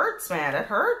aligned, it hurts, man. It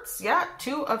hurts. Yeah,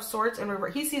 2 of Swords in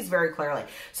reverse. He sees very clearly.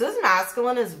 So this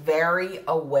Masculine is very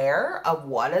aware of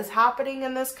what is happening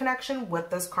in this connection with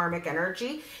this karmic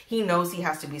energy. He knows he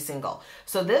has to be single.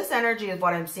 So this energy is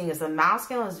what I'm seeing is the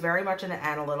Masculine is very much in an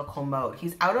analytical mode.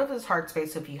 He's out of his heart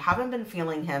space. So if you haven't been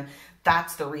feeling him,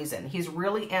 that's the reason. He's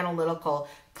really analytical,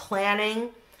 planning.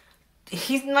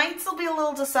 He might still be a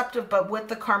little deceptive, but with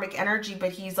the karmic energy,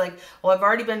 but he's like, well, I've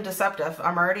already been deceptive.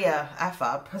 I'm already a F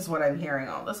up is what I'm hearing.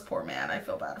 Oh, this poor man. I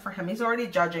feel bad for him. He's already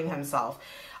judging himself.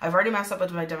 I've already messed up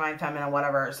with my Divine Feminine,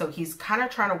 whatever. So he's kind of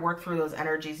trying to work through those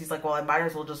energies. He's like, well, I might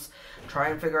as well just try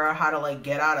and figure out how to like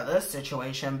get out of this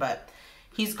situation. But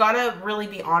he's got to really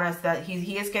be honest that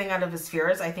he is getting out of his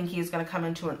fears. I think he's going to come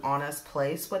into an honest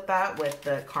place with that, with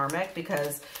the karmic,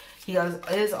 because he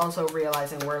is also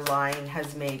realizing where lying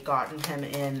has gotten him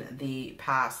in the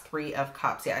past. 3 of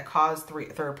Cups. Yeah, it caused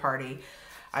third party.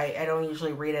 I don't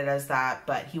usually read it as that,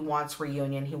 but he wants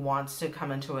reunion. He wants to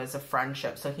come into it as a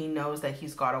friendship. So he knows that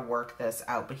he's got to work this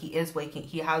out, but he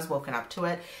has woken up to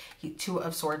it. 2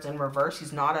 of Swords in reverse.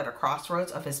 He's not at a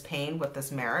crossroads of his pain with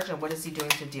this marriage. And what is he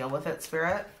doing to deal with it,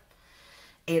 Spirit?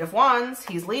 8 of Wands.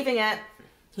 He's leaving it.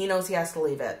 He knows he has to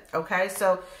leave it. Okay,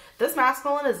 so this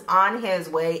Masculine is on his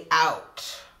way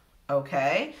out,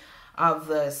 okay, of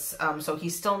this. So he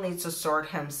still needs to sort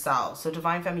himself. So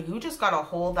Divine Feminine, you just got to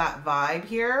hold that vibe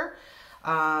here.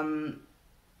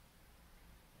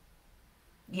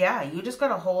 Yeah, you just got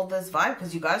to hold this vibe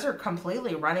because you guys are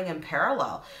completely running in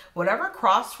parallel. Whatever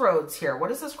crossroads here, what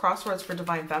is this crossroads for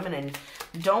Divine Feminine?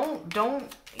 Your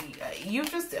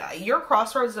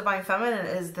crossroads, Divine Feminine,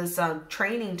 is this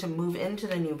training to move into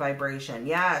the new vibration.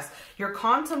 Yes, you're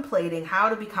contemplating how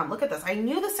to become. Look at this. I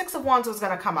knew the 6 of Wands was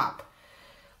going to come up.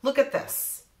 Look at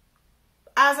this.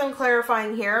 As I'm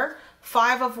clarifying here,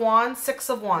 5 of Wands, 6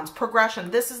 of Wands,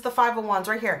 progression. This is the 5 of Wands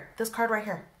right here. This card right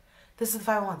here. This is the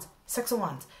 5 of Wands, 6 of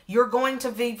Wands. You're going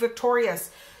to be victorious.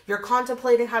 You're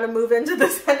contemplating how to move into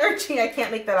this energy. I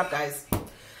can't make that up, guys.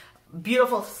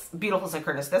 Beautiful, beautiful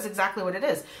synchronous. That's exactly what it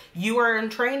is. You are in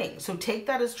training. So take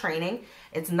that as training.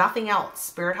 It's nothing else.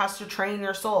 Spirit has to train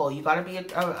your soul. You got to be,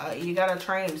 you got to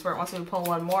train. Spirit wants me to pull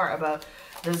one more about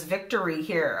this victory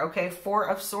here. Okay. 4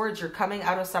 of Swords. You're coming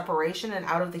out of separation and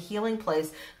out of the healing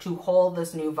place to hold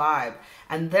this new vibe.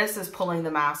 And this is pulling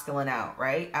the Masculine out,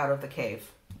 right? Out of the cave.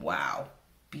 Wow.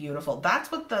 Beautiful. That's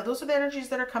what those are the energies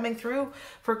that are coming through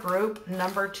for group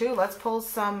number 2. Let's pull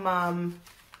some,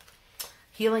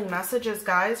 healing messages,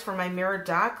 guys, for my mirror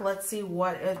deck. Let's see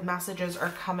what messages are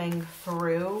coming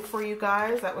through for you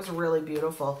guys. That was really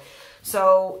beautiful.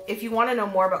 So if you want to know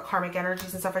more about karmic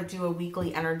energies and stuff, I do a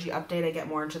weekly energy update. I get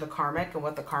more into the karmic and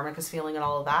what the karmic is feeling and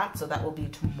all of that. So that will be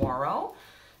tomorrow.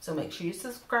 So make sure you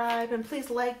subscribe and please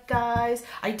like, guys.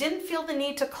 I didn't feel the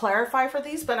need to clarify for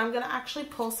these, but I'm going to actually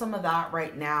pull some of that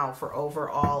right now for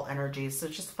overall energies. So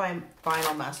just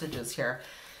final messages here.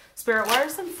 Spirit, what are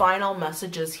some final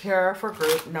messages here for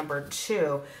group number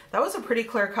 2? That was a pretty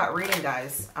clear-cut reading,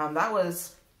 guys. That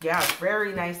was, yeah,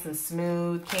 very nice and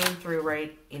smooth. Came through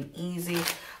right and easy.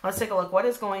 Let's take a look. What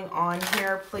is going on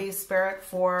here, please, Spirit,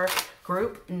 for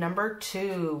group number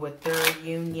 2 with their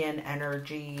union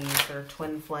energies, their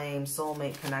twin flame,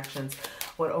 soulmate connections?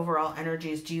 What overall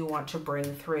energies do you want to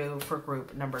bring through for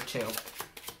group number 2?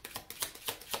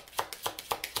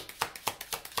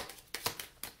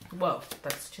 Whoa,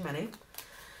 that's too many.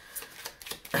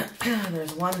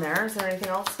 There's one there. Is there anything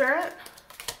else, Spirit?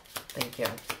 Thank you.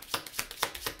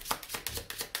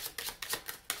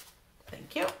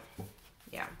 Thank you.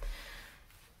 Yeah.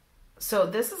 So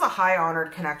this is a high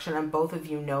honored connection, and both of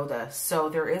you know this. So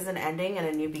there is an ending and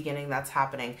a new beginning that's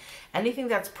happening. Anything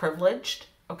that's privileged,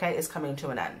 okay, is coming to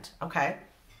an end, okay?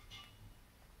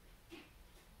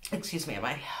 Excuse me,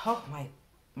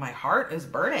 my heart is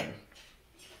burning.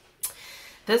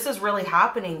 This is really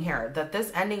happening here, that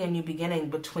this ending and new beginning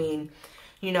between,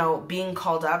 you know, being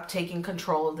called up, taking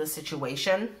control of the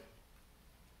situation.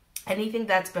 Anything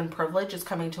that's been privileged is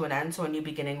coming to an end, so a new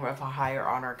beginning with a higher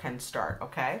honor can start,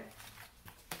 okay?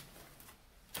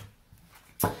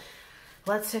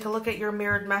 Let's take a look at your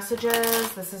mirrored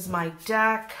messages. This is my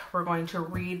deck. We're going to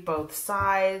read both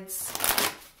sides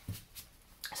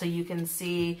so you can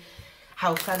see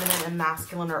how feminine and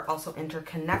masculine are also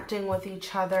interconnecting with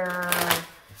each other.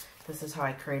 This is how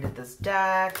I created this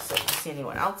deck. So if you see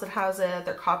anyone else that has it,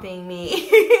 they're copying me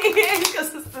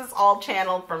because this is all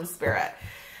channeled from Spirit.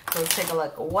 So let's take a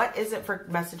look. What is it for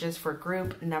messages for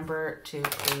group number 2,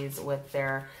 please, with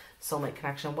their soulmate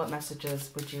connection? What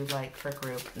messages would you like for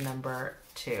group number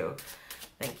 2?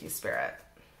 Thank you, Spirit.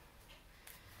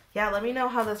 Yeah, let me know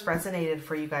how this resonated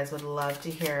for you guys. Would love to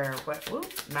hear what,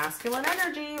 masculine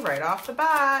energy right off the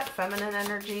bat, feminine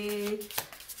energy.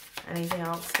 Anything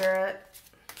else, Spirit?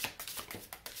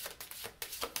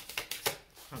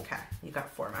 Okay, you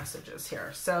got 4 messages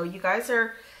here. So you guys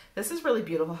are, this is really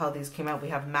beautiful how these came out. We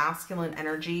have masculine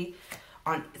energy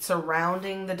on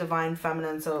surrounding the divine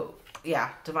feminine. So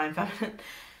yeah, divine feminine.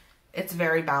 It's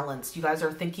very balanced. You guys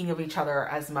are thinking of each other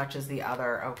as much as the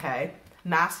other, okay?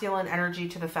 Masculine energy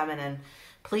to the feminine.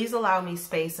 Please allow me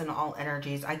space in all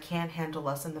energies. I can't handle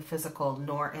us in the physical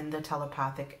nor in the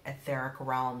telepathic etheric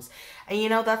realms. And you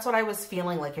know, that's what I was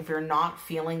feeling. Like if you're not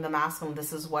feeling the masculine,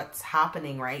 this is what's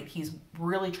happening, right? He's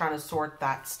really trying to sort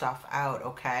that stuff out,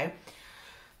 okay?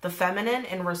 The feminine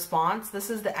in response, this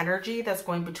is the energy that's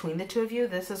going between the two of you.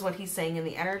 This is what he's saying in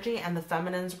the energy. And the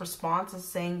feminine's response is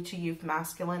saying to you,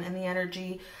 masculine in the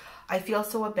energy, I feel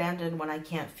so abandoned when I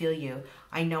can't feel you.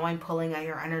 I know I'm pulling at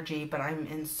your energy, but I'm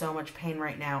in so much pain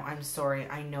right now. I'm sorry.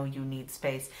 I know you need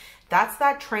space. That's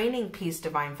that training piece,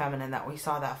 divine feminine, that we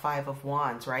saw, that 5 of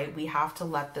Wands, right? We have to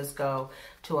let this go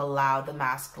to allow the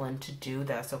masculine to do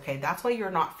this, okay? That's why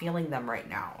you're not feeling them right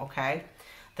now, okay?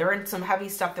 They're in some heavy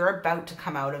stuff. They're about to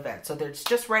come out of it. So it's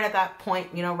just right at that point,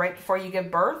 you know, right before you give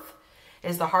birth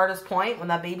is the hardest point when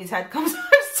that baby's head comes out.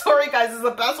 Sorry, guys, this is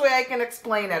the best way I can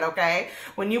explain it, okay?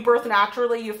 When you birth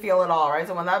naturally, you feel it all, right?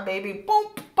 So when that baby, boom,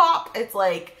 pop, it's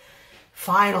like,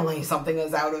 finally, something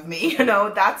is out of me, you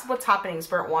know? That's what's happening.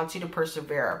 Spirit wants you to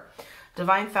persevere.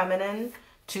 Divine feminine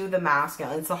to the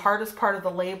masculine. It's the hardest part of the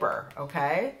labor,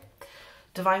 okay?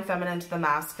 Divine feminine to the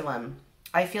masculine.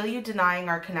 I feel you denying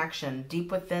our connection.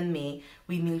 Deep within me,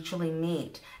 we mutually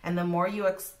meet. And the more you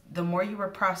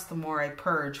repress, the more I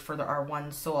purge for our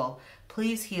one soul.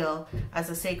 Please heal. As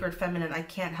a sacred feminine, I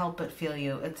can't help but feel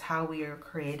you. It's how we are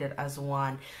created as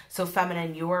one. So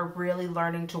feminine, you are really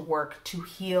learning to work to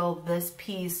heal this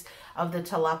piece of the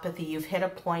telepathy. You've hit a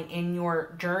point in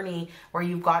your journey where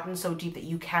you've gotten so deep that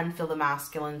you can feel the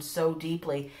masculine so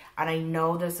deeply. And I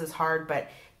know this is hard, but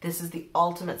this is the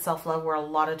ultimate self-love where a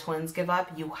lot of twins give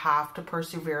up. You have to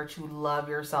persevere to love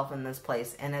yourself in this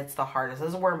place. And it's the hardest.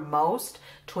 This is where most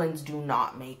twins do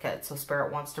not make it. So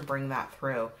Spirit wants to bring that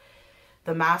through.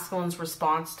 The masculine's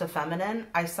response to feminine,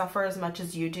 I suffer as much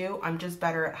as you do. I'm just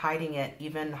better at hiding it.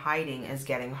 Even hiding is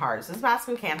getting hard. So this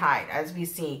masculine can't hide. As we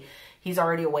see, he's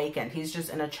already awakened. He's just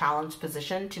in a challenged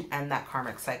position to end that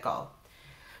karmic cycle.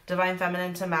 Divine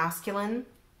feminine to masculine.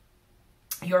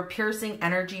 Your piercing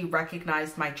energy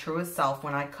recognized my truest self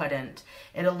when I couldn't.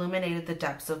 It illuminated the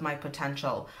depths of my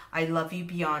potential. I love you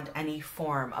beyond any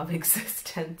form of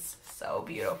existence. So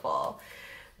beautiful.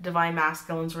 Divine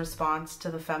masculine's response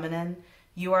to the feminine.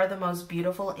 You are the most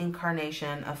beautiful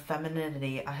incarnation of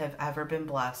femininity I have ever been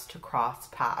blessed to cross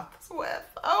paths with.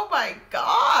 Oh my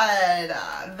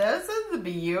God, this is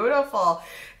beautiful.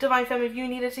 Divine Femme, if you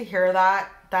needed to hear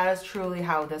that, that is truly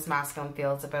how this masculine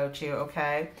feels about you,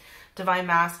 okay? Divine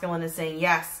Masculine is saying,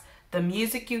 yes, the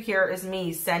music you hear is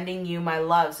me sending you my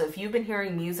love. So if you've been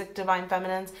hearing music, Divine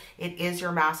Feminines, it is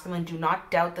your masculine. Do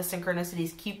not doubt the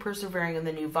synchronicities. Keep persevering in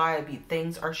the new vibe.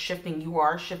 Things are shifting. You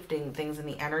are shifting things in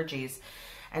the energies.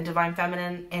 And Divine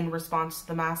Feminine, in response to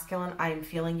the masculine, I am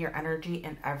feeling your energy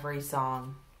in every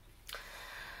song.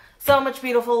 So much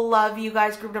beautiful love, you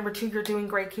guys. Group number 2, you're doing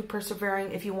great. Keep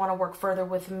persevering. If you want to work further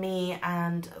with me,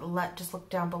 and just look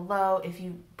down below. If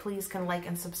you please can like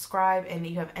and subscribe, and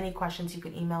if you have any questions, you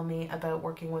can email me about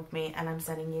working with me, and I'm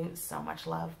sending you so much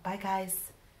love. Bye, guys.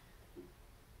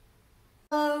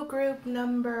 Hello, group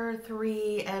number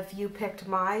 3. If you picked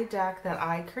my deck that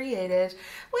I created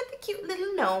with the cute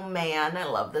little gnome man. I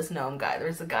love this gnome guy.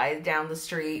 There's a guy down the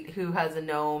street who has a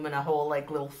gnome and a whole like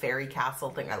little fairy castle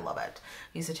thing. I love it.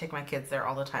 I used to take my kids there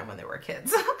all the time when they were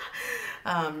kids.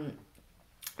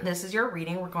 This is your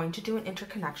reading. We're going to do an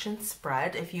interconnection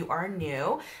spread. If you are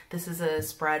new, this is a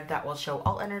spread that will show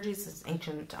all energies. It's an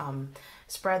ancient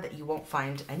spread that you won't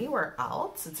find anywhere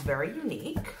else. It's very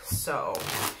unique. So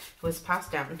it was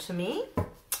passed down to me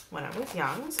when I was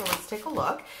young. So let's take a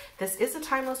look. This is a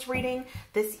timeless reading.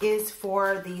 This is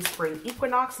for the spring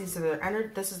equinox. This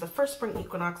is the first spring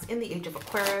equinox in the Age of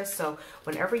Aquarius. So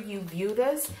whenever you view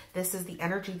this, this is the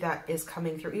energy that is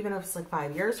coming through, even if it's like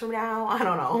 5 years from now. I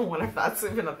don't know when if that's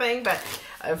even a thing, but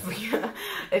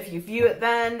if you view it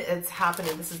then, it's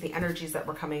happening. This is the energies that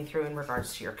were coming through in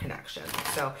regards to your connection.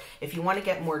 So if you want to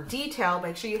get more detail,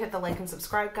 make sure you hit the like and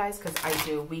subscribe, guys, because I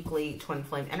do weekly twin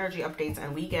flame energy updates,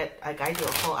 and I do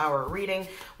a full hour reading.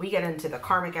 We get into the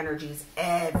karmic energies,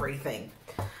 everything.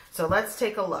 So let's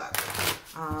take a look.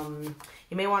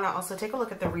 You may want to also take a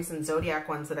look at the recent zodiac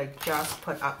ones that I just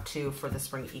put up to for the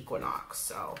spring equinox.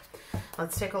 So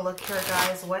let's take a look here,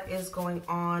 guys. What is going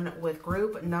on with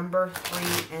group number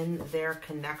 3 in their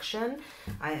connection?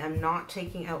 I am not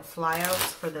taking out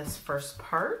flyouts for this first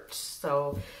part.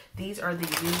 So these are the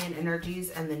union energies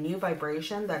and the new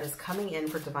vibration that is coming in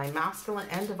for Divine Masculine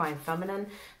and Divine Feminine.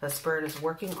 The Spirit is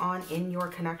working on in your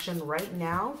connection right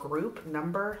now. Group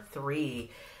number 3.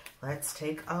 Let's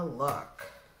take a look.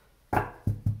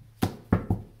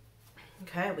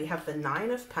 Okay, we have the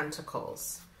 9 of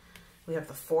Pentacles. We have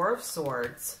the 4 of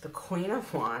Swords, the Queen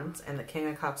of Wands, and the King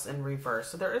of Cups in reverse.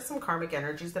 So there is some karmic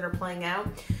energies that are playing out.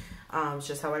 It's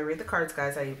just how I read the cards,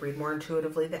 guys. I read more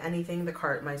intuitively than anything.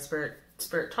 My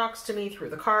spirit talks to me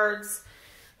through the cards,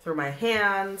 through my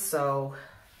hands. So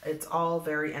it's all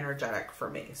very energetic for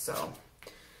me. So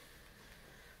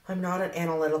I'm not an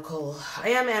analytical. I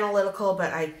am analytical,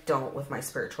 but I don't with my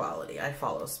spirituality. I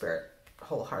follow spirit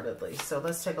wholeheartedly. So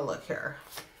let's take a look here.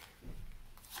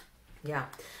 Yeah,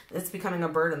 it's becoming a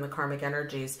burden, the karmic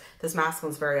energies. This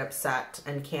masculine's very upset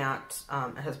and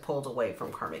has pulled away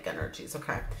from karmic energies.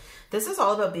 Okay, this is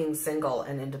all about being single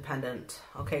and independent.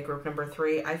 Okay, group number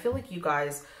 3. I feel like you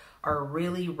guys are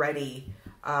really ready.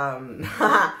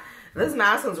 This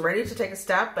masculine's ready to take a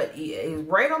step, but he's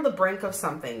right on the brink of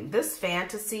something. This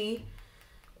fantasy.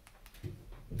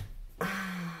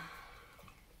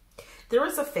 There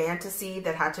was a fantasy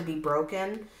that had to be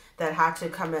broken, that had to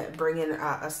come and bring in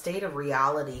a state of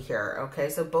reality here, okay?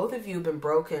 So both of you have been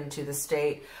broken to the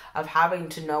state of having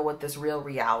to know what this real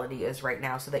reality is right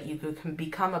now so that you can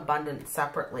become abundant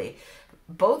separately.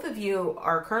 Both of you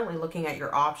are currently looking at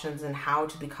your options and how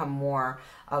to become more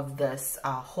of this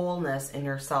wholeness in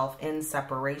yourself in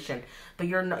separation. But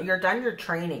you're done your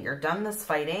training. You're done this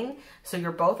fighting. So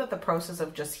you're both at the process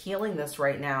of just healing this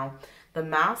right now. The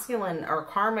masculine or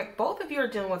karmic, both of you are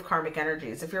dealing with karmic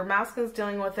energies. If your masculine is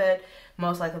dealing with it,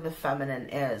 most likely the feminine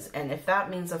is. And if that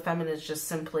means the feminine is just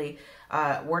simply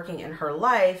working in her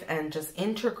life and just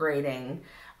integrating,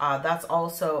 that's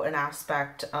also an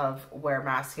aspect of where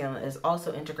masculine is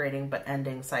also integrating but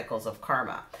ending cycles of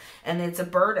karma. And it's a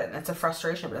burden, it's a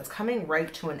frustration, but it's coming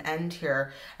right to an end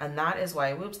here. And that is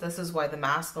why, this is why the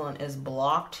masculine is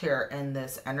blocked here in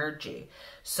this energy.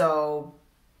 So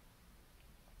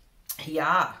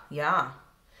yeah.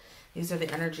 These are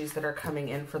the energies that are coming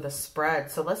in for the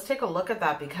spread. So let's take a look at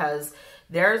that because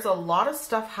there's a lot of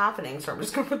stuff happening. So I'm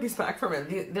just going to put these back for a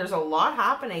minute. There's a lot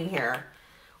happening here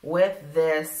with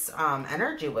this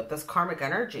energy, with this karmic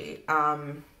energy.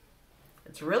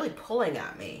 It's really pulling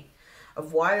at me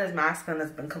of why this masculine has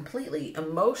been completely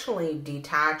emotionally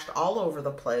detached all over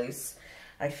the place.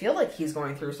 I feel like he's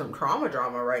going through some trauma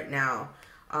drama right now.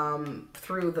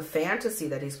 Through the fantasy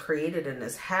that he's created in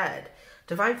his head.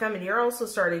 Divine Feminine, you're also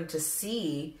starting to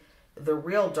see the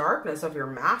real darkness of your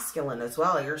masculine as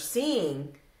well. You're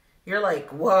like,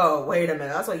 whoa, wait a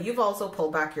minute. That's why you've also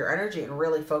pulled back your energy and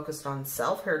really focused on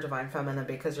self here, Divine Feminine,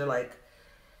 because you're like,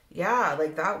 yeah,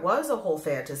 like that was a whole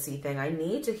fantasy thing. I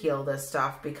need to heal this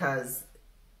stuff because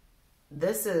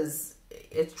it's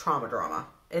trauma drama.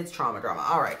 It's trauma drama.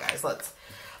 All right, guys, let's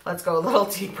go a little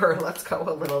deeper. Let's go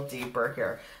a little deeper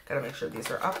here. Got to make sure these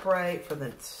are upright for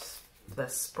the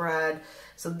spread.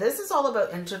 So this is all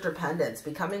about interdependence,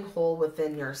 becoming whole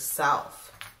within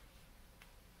yourself.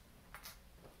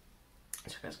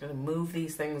 So I'm just going to move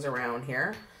these things around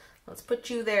here. Let's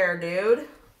put you there, dude.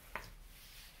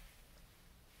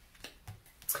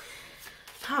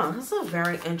 This is a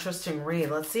very interesting read.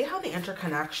 Let's see how the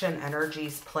interconnection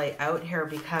energies play out here,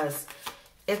 because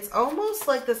it's almost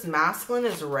like this masculine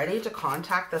is ready to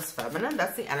contact this feminine.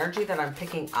 That's the energy that I'm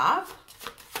picking up.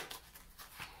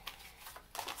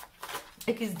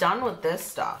 Like he's done with this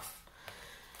stuff.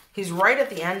 He's right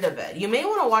at the end of it. You may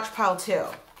want to watch pile 2,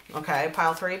 okay,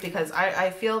 pile 3, because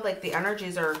I feel like the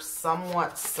energies are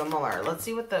somewhat similar. Let's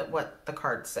see what the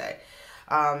cards say.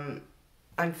 I'm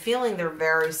feeling they're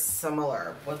very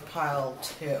similar with pile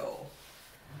 2.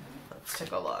 Let's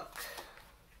take a look.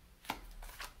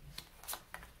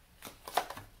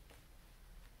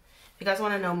 If you guys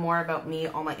want to know more about me,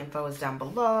 all my info is down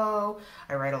below.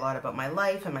 I write a lot about my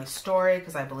life and my story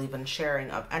because I believe in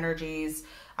sharing of energies.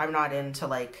 I'm not into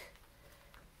like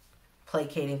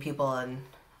placating people and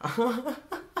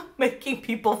making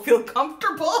people feel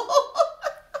comfortable.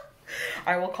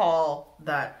 I will call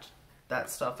that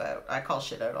stuff out. I call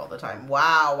shit out all the time.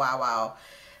 Wow, wow, wow.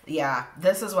 Yeah,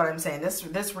 this is what I'm saying.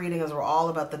 This reading is all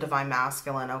about the divine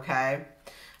masculine, okay?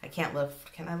 I can't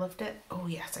lift. Can I lift it? Oh,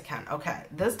 yes, I can. Okay.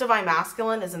 This divine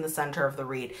masculine is in the center of the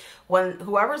read. When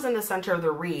whoever's in the center of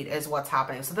the read is what's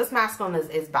happening. So this masculine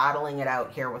is battling it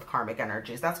out here with karmic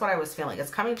energies. That's what I was feeling. It's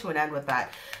coming to an end with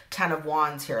that 10 of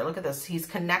Wands here. Look at this. He's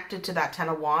connected to that 10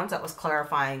 of Wands that was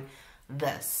clarifying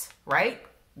this, right?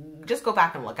 Just go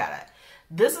back and look at it.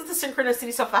 This is the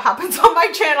synchronicity stuff that happens on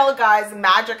my channel, guys.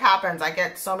 Magic happens. I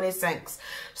get so many syncs.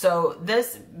 So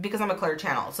this, because I'm a clear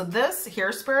channel. So this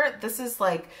here, Spirit, this is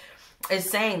like, is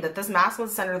saying that this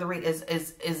masculine center of the read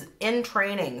is in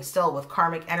training still with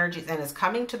karmic energies and is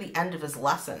coming to the end of his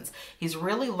lessons. He's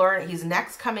really learning. He's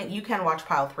next coming. You can watch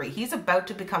pile 3. He's about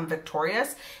to become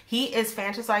victorious. He is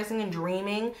fantasizing and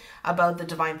dreaming about the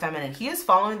divine feminine. He is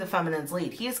following the feminine's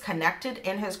lead. He is connected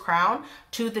in his crown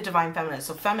to the divine feminine.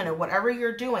 So feminine, whatever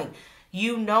you're doing,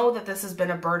 you know that this has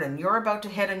been a burden. You're about to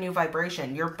hit a new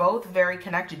vibration. You're both very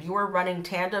connected. You are running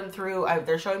tandem through,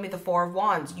 they're showing me the 4 of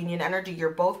Wands, union energy.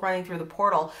 You're both running through the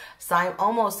portal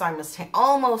almost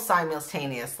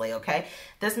simultaneously, okay?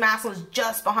 This masculine is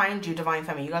just behind you, divine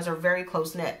feminine. You guys are very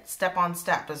close knit. Step on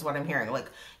step is what I'm hearing. Like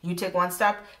you take one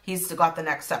step, he's got the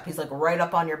next step. He's like right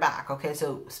up on your back, okay?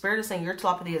 So Spirit is saying your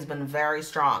telepathy has been very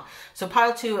strong. So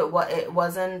pile 2, it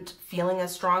wasn't feeling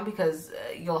as strong because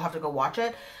you'll have to go watch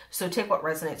it. So take what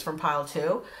resonates from pile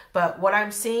 2. But what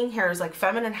I'm seeing here is like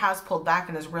feminine has pulled back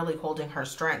and is really holding her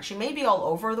strength. She may be all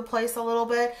over the place a little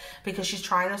bit because she's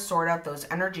trying to sort out those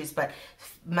energies. But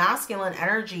masculine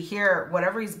energy here,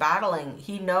 whatever he's battling,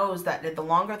 he knows that the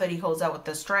longer that he holds out with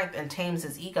the strength and tames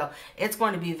his ego, it's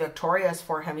going to be victorious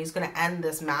for him. He's going to end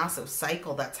this massive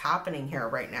cycle that's happening here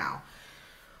right now.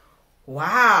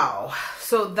 Wow.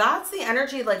 So that's the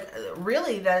energy, like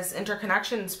really this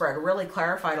interconnection spread really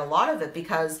clarified a lot of it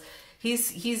because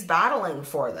he's battling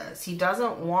for this. He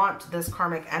doesn't want this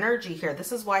karmic energy here.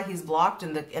 This is why he's blocked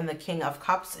in the King of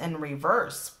Cups in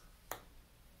reverse.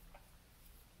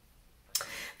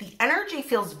 The energy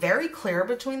feels very clear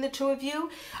between the two of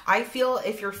you. I feel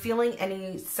if you're feeling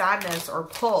any sadness or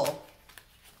pull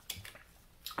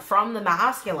from the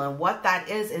masculine, what that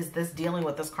is this dealing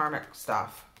with this karmic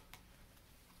stuff.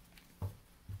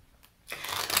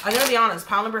 I'm going to be honest,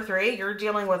 pile number 3, you're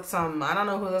dealing with some, I don't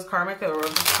know who this karmic or what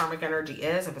this karmic energy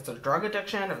is, if it's a drug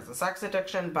addiction, if it's a sex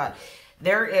addiction, but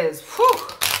there is,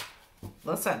 whew,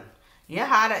 listen, you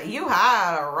had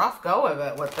a rough go of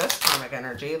it with this karmic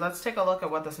energy. Let's take a look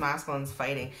at what this masculine's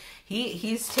fighting.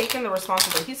 He's taking the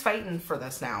responsibility. He's fighting for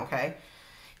this now, okay?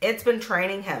 It's been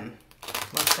training him.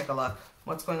 Let's take a look.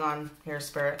 What's going on here,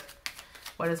 Spirit?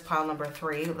 What is pile number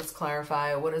 3? Let's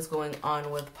clarify. What is going on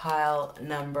with pile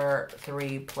number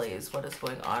 3, please? What is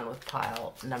going on with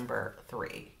pile number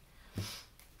 3?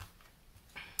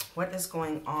 What is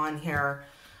going on here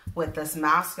with this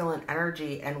masculine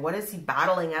energy? And what is he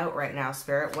battling out right now,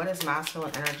 Spirit? What is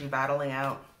masculine energy battling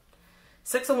out?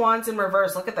 6 of Wands in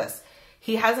reverse. Look at this.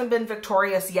 He hasn't been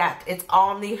victorious yet. It's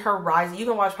on the horizon. You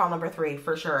can watch pile number 3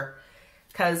 for sure.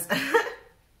 Because...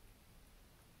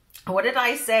 What did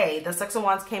I say? The Six of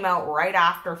Wands came out right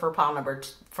after for pile number,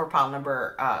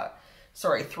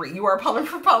 sorry, 3. You are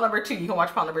for pile number 2. You can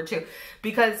watch pile number 2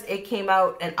 because it came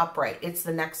out an upright. It's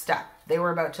the next step. They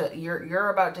were about to, you're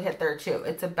about to hit there too.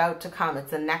 It's about to come.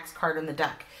 It's the next card in the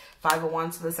deck. 5 of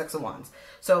Wands to the 6 of Wands.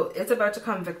 So it's about to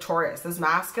come victorious. This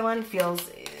masculine feels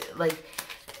like,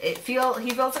 he feels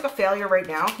like a failure right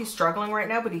now. He's struggling right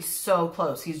now, but he's so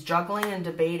close. He's juggling and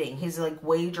debating. He's like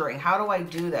wagering. How do I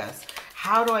do this?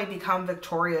 How do I become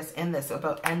victorious in this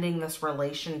about ending this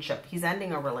relationship? He's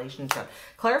ending a relationship.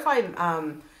 Clarify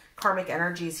karmic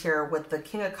energies here with the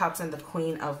King of Cups and the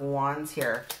Queen of Wands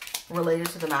here related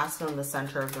to the masculine in the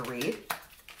center of the read.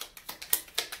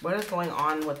 What is going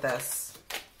on with this?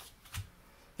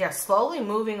 Yeah, slowly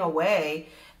moving away,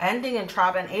 ending in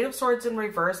trap, and 8 of Swords in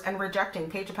reverse, and rejecting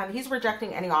Page of Pentacles. He's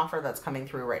rejecting any offer that's coming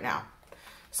through right now.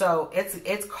 So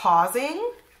it's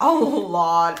causing a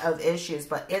lot of issues,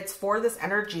 but it's for this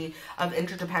energy of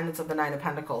interdependence of the 9 of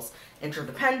Pentacles.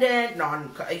 Interdependent,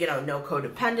 no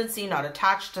codependency, not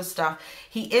attached to stuff.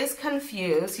 He is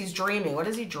confused. He's dreaming. What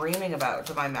is he dreaming about,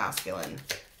 Divine Masculine?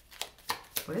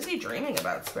 What is he dreaming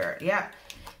about, Spirit? Yeah.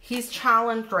 He's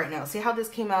challenged right now. See how this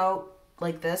came out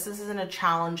like this? This is in a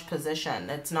challenge position.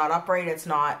 It's not upright. It's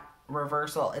not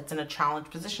reversal. It's in a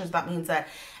challenge position. So that means that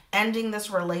ending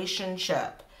this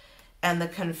relationship and the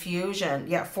confusion,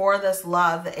 yeah, for this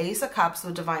love, the Ace of Cups,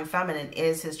 the Divine Feminine,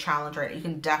 is his challenge right now. You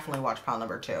can definitely watch pile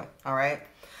number 2, all right?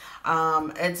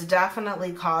 It's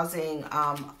definitely causing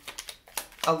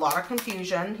a lot of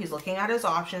confusion. He's looking at his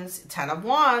options. 10 of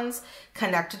Wands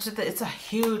connected to it's a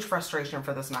huge frustration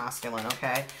for this masculine,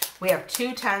 okay? We have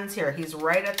 2 10s here. He's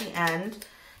right at the end.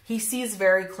 He sees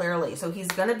very clearly. So he's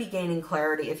going to be gaining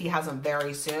clarity, if he hasn't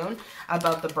very soon,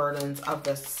 about the burdens of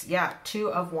this. Yeah,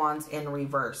 2 of Wands in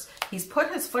reverse. He's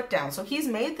put his foot down. So he's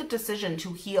made the decision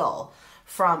to heal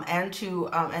from and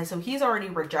so he's already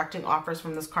rejecting offers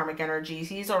from this karmic energy.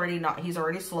 He's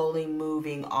already slowly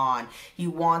moving on. He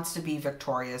wants to be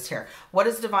victorious here. What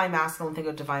does Divine Masculine think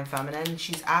of Divine Feminine?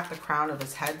 She's at the crown of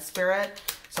his head, Spirit.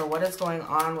 So what is going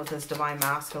on with this Divine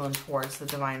Masculine towards the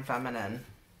Divine Feminine?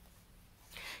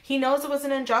 He knows it was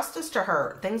an injustice to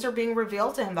her. Things are being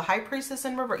revealed to him. The High Priestess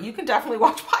in reverse. You can definitely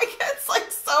watch Pike. It's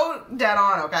like so dead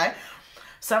on, okay?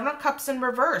 7 of Cups in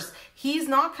reverse. He's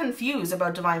not confused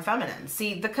about Divine Feminine.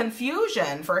 See, the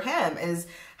confusion for him is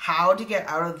how to get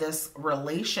out of this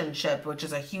relationship, which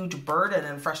is a huge burden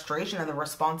and frustration, and the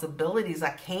responsibilities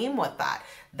that came with that.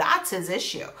 That's his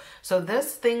issue. So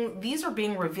these are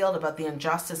being revealed about the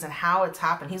injustice and how it's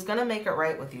happened. He's going to make it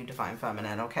right with you, Divine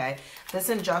Feminine, okay? This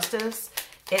injustice,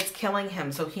 it's killing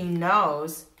him. So he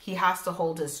knows he has to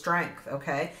hold his strength,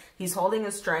 okay? He's holding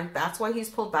his strength. That's why he's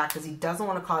pulled back, because he doesn't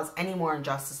want to cause any more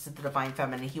injustice to the Divine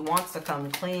Feminine. He wants to come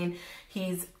clean.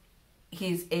 He's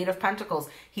 8 of Pentacles.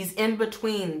 He's in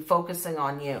between focusing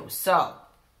on you. So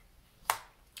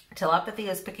telepathy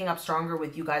is picking up stronger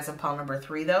with you guys in pile number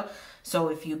 3, though. So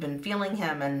if you've been feeling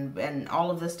him and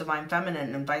all of this Divine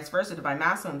Feminine and vice versa, Divine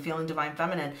Masculine, feeling Divine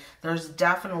Feminine, there's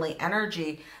definitely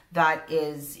energy that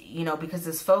is, because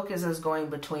this focus is going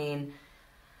between,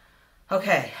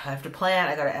 okay, I have to plan,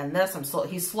 I got to end this.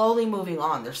 He's slowly moving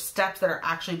on. There's steps that are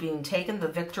actually being taken. The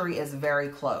victory is very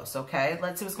close, okay?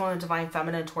 Let's see what's going on Divine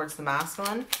Feminine towards the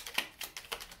masculine.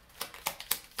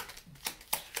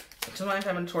 Divine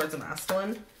Feminine towards the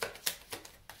masculine.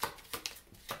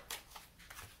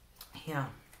 Yeah.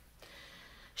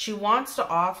 She wants to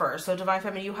offer. So Divine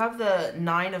Feminine, you have the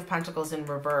 9 of Pentacles in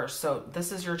reverse. So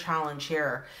this is your challenge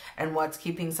here. And what's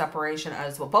keeping separation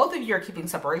as well. Both of you are keeping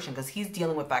separation because he's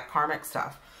dealing with that karmic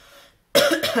stuff.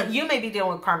 You may be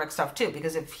dealing with karmic stuff too,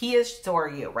 because if he is, so are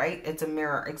you, right? It's a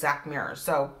mirror, exact mirror.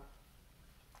 So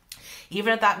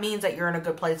even if that means that you're in a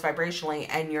good place vibrationally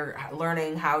and you're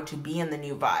learning how to be in the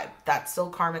new vibe, that's still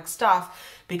karmic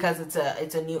stuff, because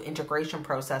it's a new integration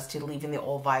process to leaving the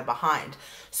old vibe behind.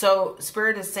 So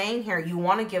Spirit is saying here, you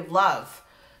want to give love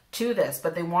to this,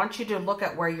 but they want you to look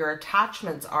at where your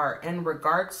attachments are in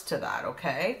regards to that,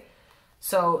 okay?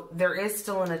 So there is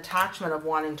still an attachment of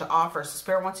wanting to offer. So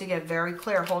Spirit wants you to get very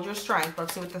clear. Hold your strength.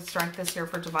 Let's see what the strength is here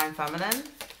for Divine Feminine.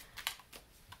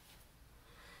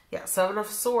 Yeah, 7 of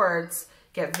Swords.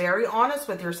 Get very honest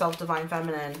with yourself, Divine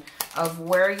Feminine, of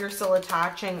where you're still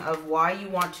attaching, of why you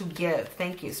want to give.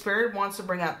 Thank you. Spirit wants to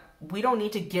bring up, we don't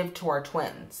need to give to our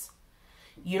twins.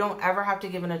 You don't ever have to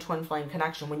give in a twin flame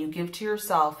connection. When you give to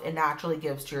yourself, it naturally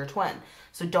gives to your twin.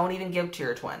 So don't even give to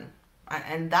your twin.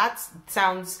 And that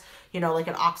sounds, like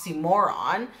an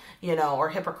oxymoron, or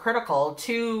hypocritical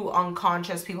to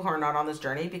unconscious people who are not on this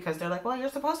journey, because they're like, well, you're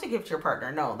supposed to give to your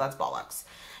partner. No, that's bollocks.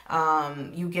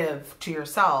 you give to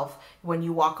yourself. When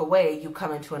you walk away, you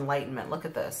come into enlightenment. Look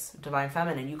at this, divine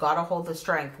feminine. You got to hold the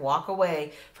strength, walk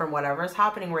away from whatever is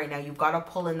happening right now. You've got to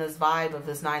pull in this vibe of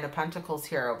this Nine of Pentacles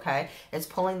here, okay? It's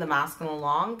pulling the masculine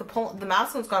along. The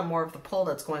masculine's got more of the pull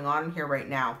that's going on here right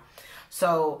now.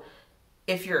 So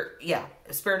if you're,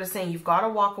 Spirit is saying you've got to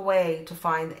walk away to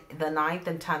find the 9th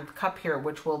and 10th cup here,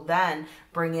 which will then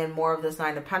bring in more of this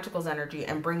Nine of Pentacles energy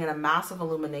and bring in a massive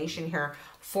illumination here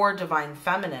for divine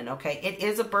feminine, okay? It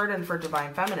is a burden for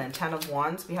divine feminine. 10 of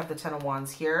Wands, we have the 10 of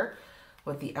Wands here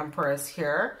with the Empress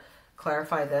here.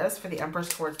 Clarify this for the Empress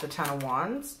towards the 10 of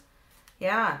Wands.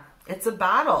 Yeah, it's a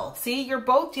battle. See, you're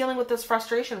both dealing with this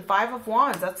frustration. 5 of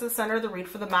Wands, that's the center of the read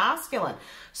for the masculine.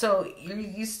 So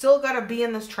you still got to be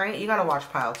in this training. You got to watch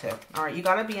pile 2. All right, you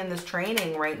got to be in this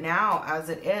training right now as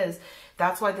it is.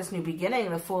 That's why this new beginning,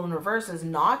 the Fool in reverse, is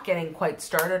not getting quite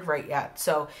started right yet.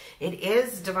 So it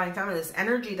is divine feminine, this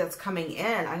energy that's coming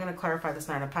in. I'm going to clarify this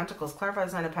 9 of Pentacles. Clarify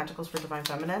this 9 of Pentacles for divine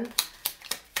feminine.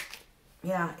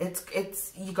 Yeah,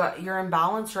 you're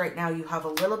imbalanced right now. You have a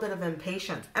little bit of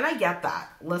impatience. And I get that.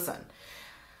 Listen,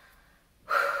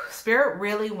 Spirit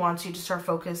really wants you to start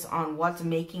focus on what's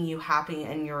making you happy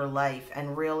in your life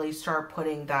and really start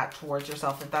putting that towards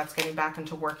yourself. If that's getting back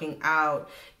into working out,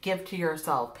 give to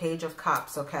yourself. Page of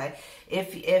Cups, okay?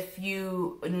 If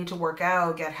you need to work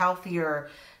out, get healthier,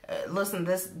 listen,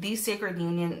 these sacred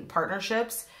union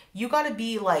partnerships, you got to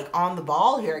be like on the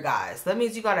ball here, guys. That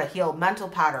means you got to heal mental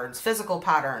patterns, physical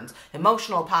patterns,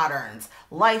 emotional patterns,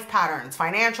 life patterns,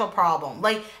 financial problem,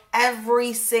 like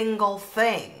every single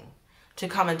thing to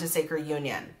come into sacred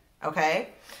union. Okay.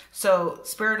 So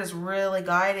Spirit is really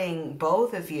guiding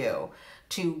both of you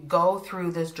to go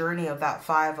through this journey of that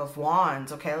 5 of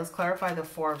Wands. Okay. Let's clarify the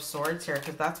 4 of Swords here,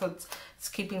 because that's what's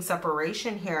keeping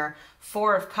separation here.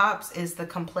 4 of Cups is the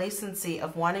complacency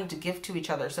of wanting to give to each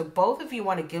other. So both of you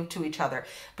want to give to each other,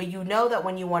 but you know that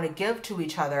when you want to give to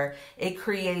each other, it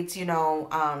creates, you know,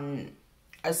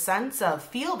 a sense of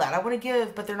feel that I want to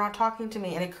give, but they're not talking to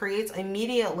me. And it creates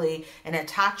immediately an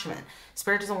attachment.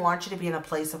 Spirit doesn't want you to be in a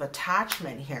place of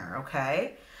attachment here.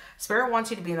 Okay. Spirit wants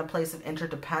you to be in a place of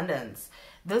interdependence.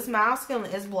 This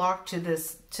masculine is blocked to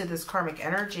this karmic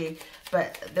energy,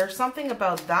 but there's something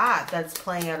about that that's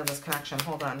playing out of this connection.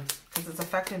 Hold on, because it's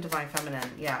affecting divine feminine.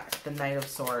 Yeah, the Knight of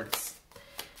Swords.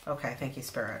 Okay, thank you,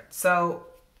 Spirit. So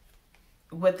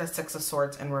with the 6 of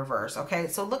Swords in reverse. Okay,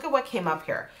 so look at what came up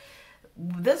here.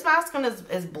 This masculine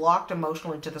is blocked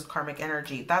emotionally to this karmic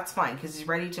energy. That's fine, because he's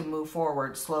ready to move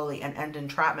forward slowly and end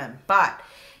entrapment. But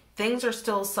things are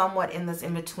still somewhat in this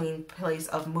in-between place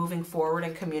of moving forward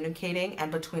and communicating and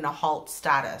between a halt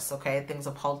status, okay? Things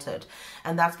have halted.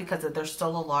 And that's because there's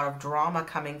still a lot of drama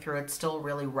coming through. It's still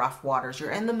really rough waters.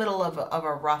 You're in the middle of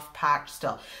a rough patch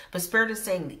still. But Spirit is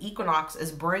saying the equinox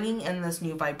is bringing in this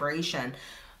new vibration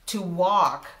to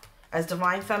walk as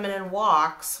divine feminine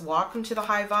walk into the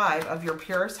high vibe of your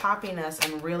purest happiness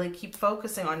and really keep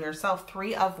focusing on yourself.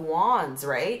 3 of Wands,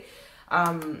 right?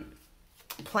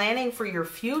 Planning for your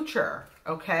future,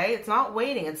 okay? It's not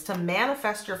waiting. It's to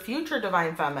manifest your future,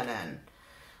 divine feminine.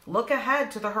 Look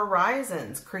ahead to the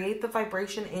horizons. Create the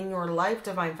vibration in your life,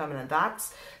 divine feminine.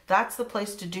 That's the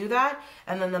place to do that.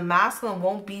 And then the masculine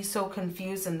won't be so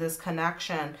confused in this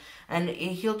connection. And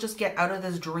he'll just get out of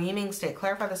this dreaming state.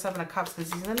 Clarify the 7 of Cups,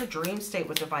 because he's in a dream state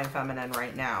with divine feminine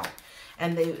right now.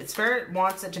 And the Spirit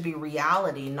wants it to be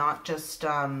reality, not just,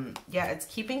 it's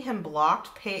keeping him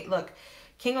blocked. Look,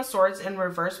 King of Swords in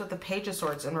reverse with the Page of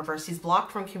Swords in reverse. He's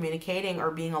blocked from communicating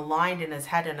or being aligned in his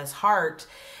head and his heart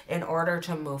in order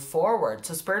to move forward.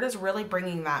 So Spirit is really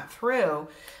bringing that through,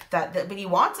 but he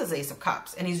wants his Ace of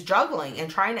Cups, and he's juggling and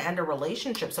trying to end a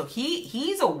relationship. So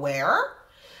he's aware.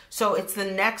 So it's the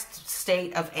next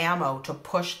state of ammo to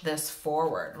push this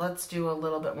forward. Let's do a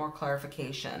little bit more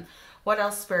clarification. What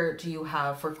else, Spirit, do you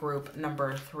have for group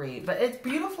number 3? But it's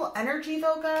beautiful energy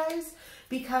though, guys,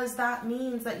 because that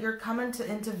means that you're coming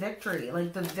into victory.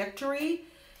 Like the victory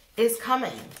is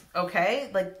coming, okay?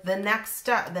 Like the next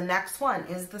step, the next one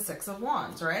is the 6 of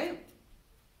Wands, right?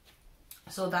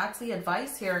 So that's the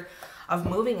advice here of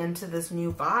moving into this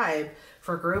new vibe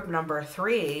for group number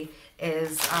 3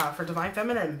 is for divine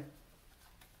feminine.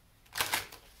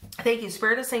 Thank you.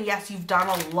 Spirit is saying, yes, you've done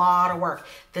a lot of work.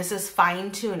 This is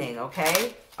fine tuning,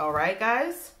 okay? All right,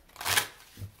 guys.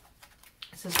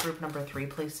 This is group number 3,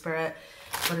 please, Spirit.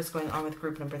 What is going on with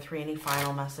group number 3? Any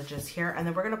final messages here? And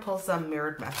then we're going to pull some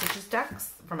mirrored messages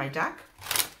decks from my deck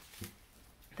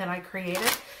that I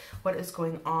created. What is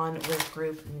going on with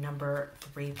group number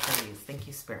 3, please? Thank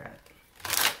you, Spirit.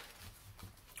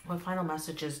 What final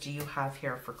messages do you have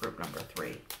here for group number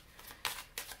 3?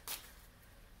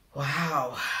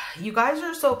 Wow. You guys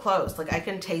are so close. Like, I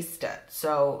can taste it.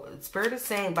 So Spirit is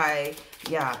saying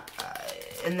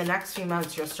in the next few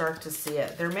months, you'll start to see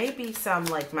it. There may be some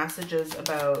like messages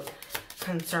about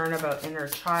concern about inner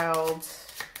child.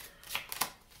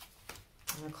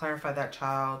 I'm going to clarify that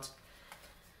child.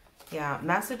 Yeah,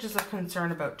 messages of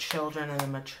concern about children and a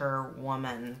mature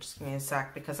woman. Just give me a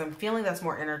sec, because I'm feeling that's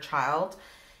more inner child.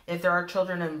 If there are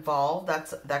children involved,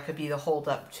 that could be the hold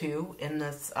up too in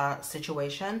this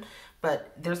situation.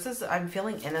 But there's this, I'm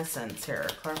feeling innocence here.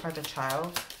 Clarify the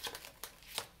child.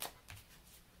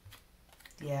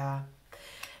 Yeah.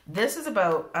 This is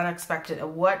about unexpected,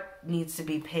 what needs to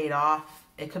be paid off.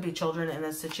 It could be children in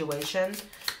this situation,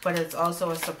 but it's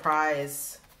also a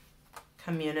surprise.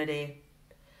 Community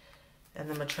and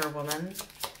the mature woman.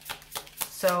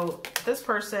 So this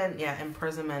person, yeah,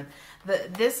 imprisonment.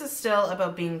 This is still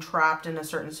about being trapped in a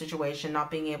certain situation, not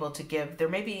being able to give. There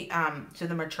may be to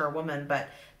the mature woman, but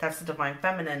that's the divine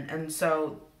feminine. And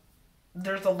so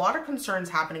there's a lot of concerns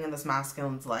happening in this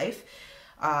masculine's life.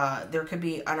 There could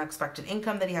be unexpected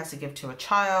income that he has to give to a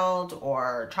child,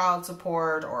 or child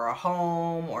support, or a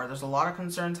home, or there's a lot of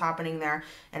concerns happening there.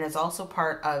 And it's also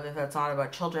part of, if it's not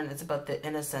about children, it's about the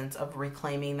innocence of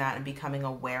reclaiming that and becoming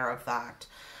aware of that.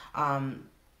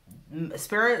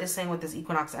 Spirit is saying with this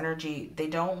equinox energy, they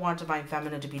don't want divine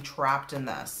feminine to be trapped in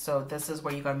this. So this is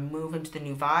where you got to move into the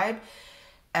new vibe.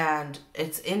 And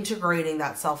it's integrating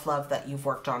that self-love that you've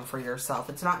worked on for yourself.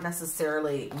 It's not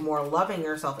necessarily more loving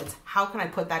yourself. It's how can I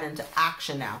put that into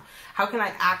action now? How can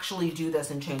I actually do this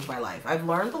and change my life? I've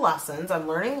learned the lessons. I'm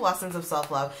learning the lessons of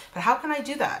self-love. But how can I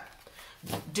do that?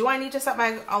 Do I need to set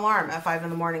my alarm at 5 in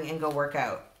the morning and go work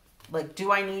out? Like,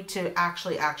 do I need to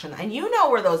actually action? And you know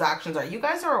where those actions are. You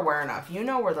guys are aware enough. You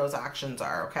know where those actions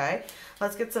are, okay?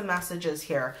 Let's get some messages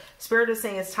here. Spirit is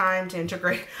saying it's time to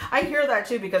integrate. I hear that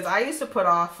too, because I used to put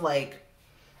off like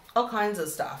all kinds of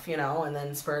stuff, you know, and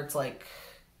then Spirit's like,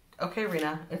 okay,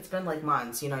 Rena, it's been like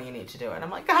months. You know you need to do it. I'm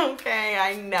like, okay,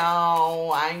 I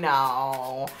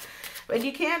know. But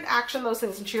you can't action those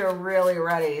things until you're really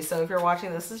ready. So if you're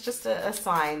watching, this is just a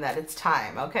sign that it's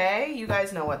time, okay? You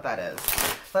guys know what that is.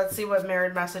 Let's see what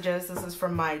mirrored message is. This is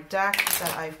from my deck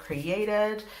that I've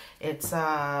created. It's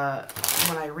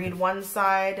when I read one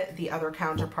side, the other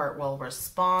counterpart will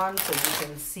respond, so you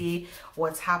can see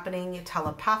what's happening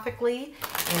telepathically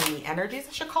in the energies.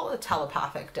 I should call it a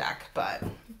telepathic deck, but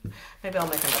maybe I'll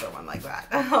make another one like that.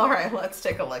 All right, let's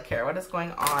take a look here. What is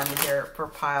going on here for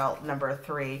pile number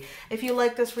 3? If you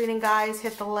like this reading, guys,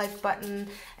 hit the like button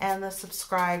and the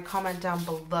subscribe. Comment down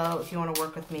below if you want to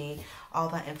work with me. All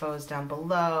that info is down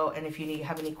below. And if you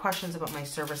have any questions about my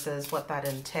services, what that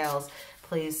entails,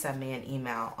 please send me an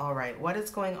email. All right, what is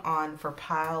going on for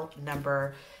pile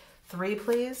number 3,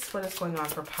 please? What is going on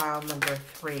for pile number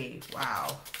 3?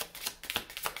 Wow.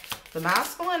 The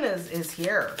masculine is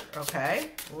here,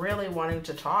 okay? Really wanting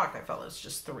to talk. I felt it's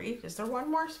just 3. Is there one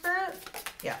more, Spirit?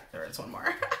 Yeah, there is one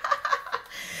more.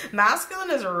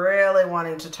 Masculine is really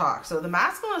wanting to talk. So the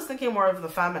masculine is thinking more of the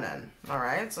feminine, all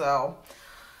right? So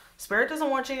Spirit doesn't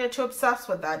want you to get too obsessed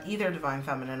with that either, divine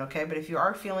feminine, okay? But if you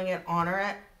are feeling it, honor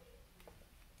it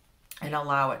and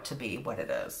allow it to be what it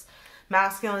is.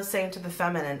 Masculine is saying to the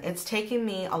feminine, it's taking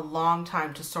me a long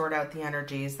time to sort out the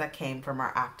energies that came from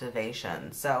our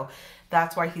activation. So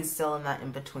that's why he's still in that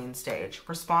in-between stage.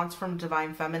 Response from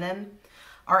divine feminine,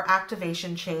 our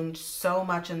activation changed so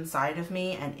much inside of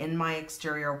me and in my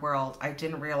exterior world. I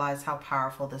didn't realize how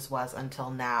powerful this was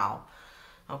until now.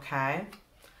 Okay.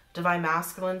 Divine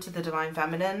masculine to the divine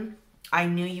feminine, I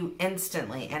knew you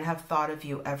instantly and have thought of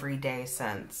you every day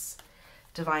since.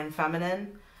 Divine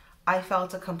feminine, I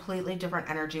felt a completely different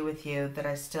energy with you that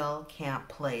I still can't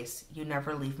place. You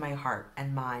never leave my heart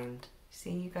and mind.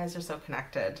 See, you guys are so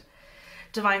connected.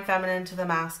 Divine feminine to the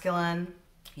masculine.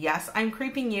 Yes, I'm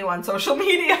creeping you on social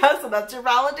media, so that's your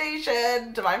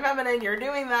validation. Divine feminine, you're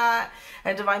doing that.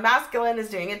 And divine masculine is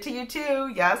doing it to you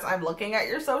too. Yes, I'm looking at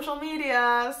your social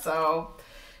media. So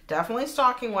definitely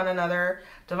stalking one another.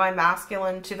 Divine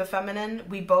masculine to the feminine,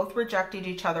 we both rejected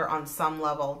each other on some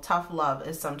level. Tough love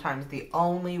is sometimes the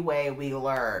only way we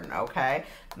learn, okay?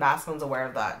 Masculine's aware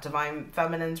of that. Divine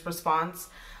feminine's response,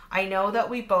 I know that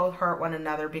we both hurt one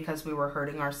another because we were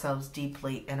hurting ourselves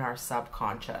deeply in our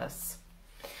subconscious.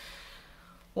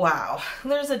 Wow,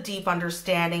 there's a deep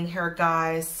understanding here,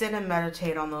 guys. Sit and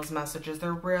meditate on those messages.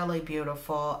 They're really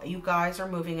beautiful. You guys are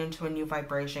moving into a new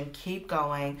vibration. Keep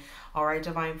going. All right,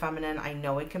 divine feminine, I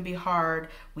know it can be hard.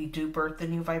 We do birth the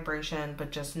new vibration,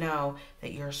 but just know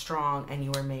that you're strong and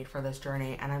you were made for this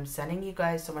journey. And I'm sending you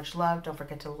guys so much love. Don't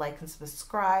forget to like and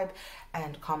subscribe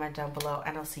and comment down below,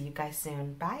 and I'll see you guys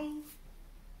soon. Bye.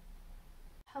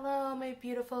 Hello, my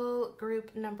beautiful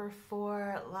group number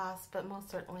 4. Last but most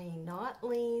certainly not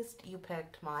least, you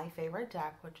picked my favorite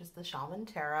deck, which is the Shaman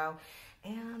Tarot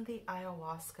and the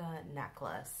Ayahuasca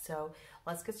necklace. So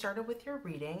let's get started with your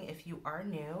reading. If you are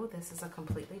new, this is a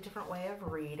completely different way of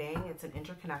reading. It's an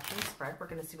interconnection spread. We're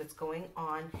going to see what's going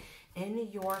on in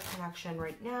your connection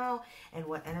right now and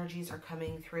what energies are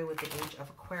coming through with the Age of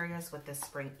Aquarius with this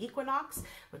spring equinox,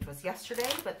 which was yesterday.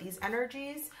 But these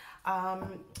energies,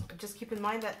 just keep in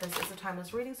mind that this is a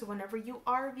timeless reading. So whenever you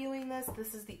are viewing this,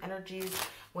 this is the energies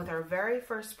with our very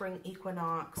first spring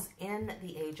equinox in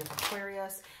the Age of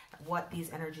Aquarius, what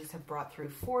these energies have brought through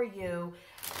for you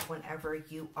whenever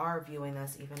you are viewing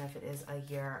this, even if it is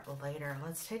a year later.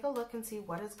 Let's take a look and see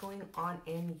what is going on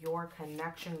in your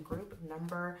connection, group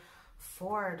number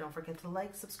 4. Don't forget to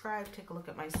like, subscribe, take a look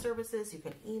at my services. You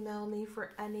can email me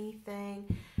for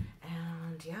anything.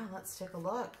 And yeah, let's take a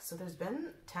look. So there's been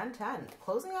 10-10,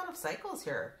 closing out of cycles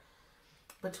here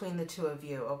between the two of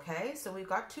you, okay? So we've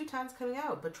got 2 10s coming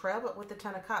out, betrayal, but with the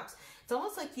 10 of Cups. It's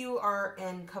almost like you are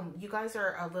you guys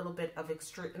are a little bit of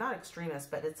not extremists,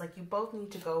 but it's like you both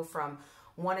need to go from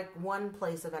one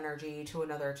place of energy to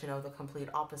another to know the complete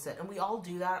opposite. And we all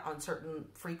do that on certain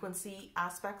frequency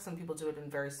aspects. Some people do it in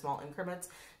very small increments.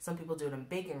 Some people do it in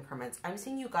big increments. I'm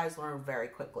seeing you guys learn very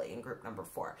quickly in group number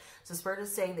 4. So Spirit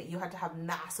is saying that you had to have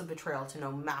massive betrayal to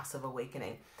know massive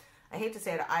awakening. I hate to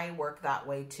say it, I work that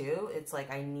way too. It's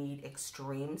like I need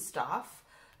extreme stuff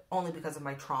only because of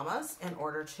my traumas in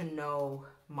order to know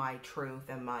my truth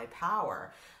and my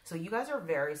power. So you guys are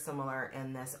very similar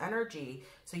in this energy.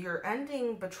 So you're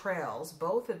ending betrayals.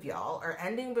 Both of y'all are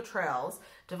ending betrayals.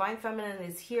 Divine Feminine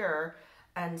is here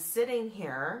and sitting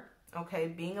here, okay,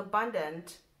 being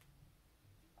abundant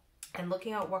and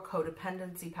looking at what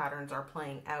codependency patterns are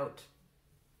playing out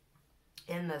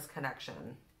in this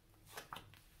connection.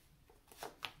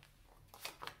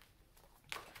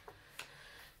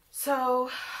 So,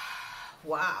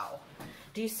 wow.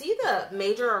 Do you see the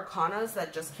major arcanas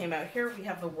that just came out here? We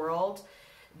have the World,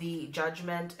 the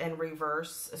Judgment in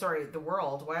reverse. Sorry, the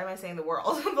World. Why am I saying the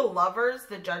World? The Lovers,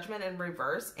 the Judgment in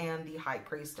reverse, and the High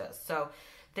Priestess. So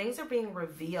things are being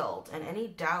revealed, and any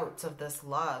doubts of this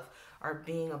love are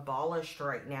being abolished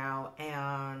right now.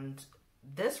 And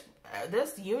this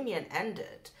union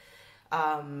ended.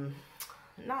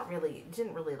 Not really,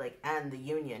 didn't really like end the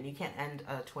union. You can't end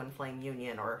a twin flame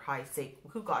union or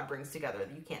who God brings together.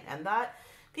 You can't end that.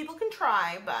 People can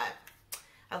try, but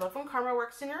I love when karma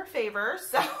works in your favor.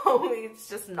 So it's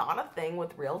just not a thing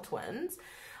with real twins.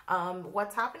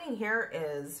 What's happening here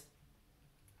is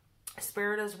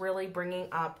Spirit is really bringing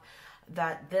up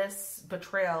that this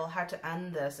betrayal had to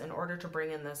end this in order to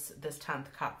bring in this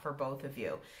 10th cup for both of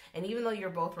you. And even though you're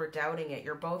both were doubting it,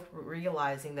 you're both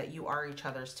realizing that you are each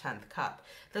other's 10th cup.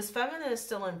 This feminine is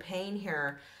still in pain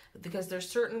here because there's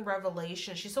certain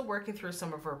revelations. She's still working through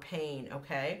some of her pain,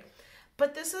 okay?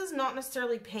 But this is not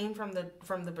necessarily pain from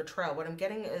the betrayal. What I'm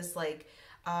getting is like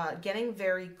getting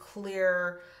very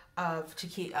clear of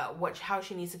how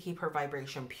she needs to keep her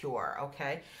vibration pure,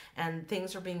 okay? And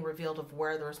things are being revealed of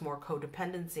where there's more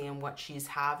codependency and what she's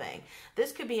having.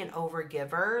 This could be an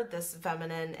overgiver. This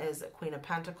feminine is a Queen of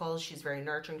Pentacles. She's very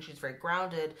nurturing. She's very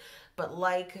grounded. But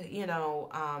like, you know,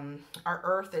 our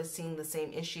Earth is seeing the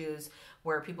same issues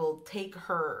where people take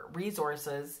her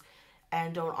resources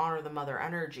and don't honor the mother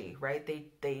energy, right?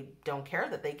 They don't care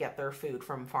that they get their food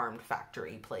from farmed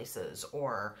factory places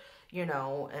or, you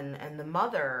know, and the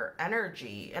mother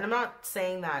energy. And I'm not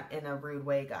saying that in a rude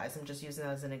way, guys. I'm just using it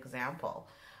as an example.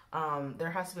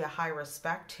 There has to be a high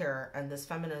respect here, and this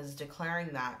feminine is declaring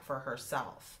that for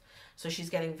herself. So she's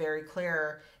getting very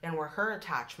clear in where her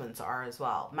attachments are as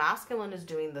well. Masculine is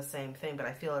doing the same thing, but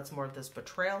I feel it's more of this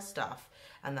betrayal stuff,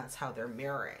 and that's how they're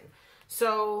mirroring.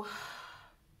 So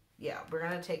yeah, we're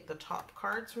going to take the top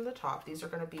cards from the top. These are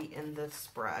going to be in the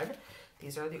spread.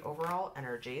 These are the overall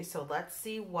energy. So let's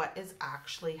see what is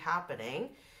actually happening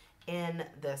in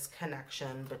this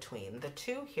connection between the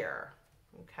two here.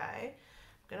 Okay,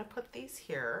 I'm going to put these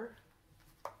here.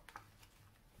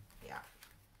 Yeah,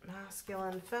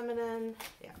 masculine, feminine.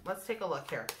 Yeah, let's take a look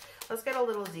here. Let's get a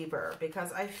little deeper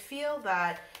because I feel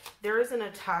that there is an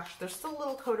attached, there's still a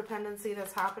little codependency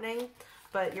that's happening,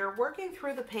 but you're working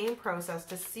through the pain process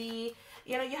to see,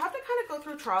 you know, you have to kind of go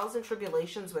through trials and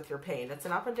tribulations with your pain. It's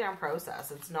an up and down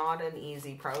process. It's not an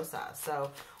easy process. So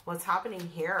what's happening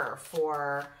here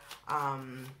for,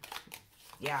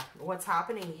 what's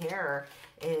happening here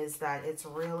is that it's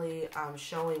really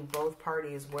showing both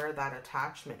parties where that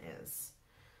attachment is.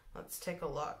 Let's take a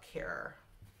look here.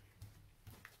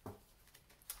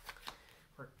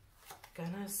 We're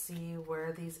gonna see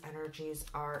where these energies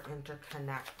are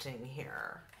interconnecting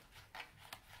here.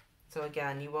 So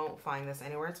again, you won't find this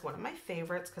anywhere. It's one of my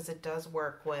favorites because it does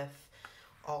work with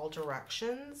all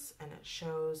directions and it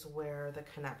shows where the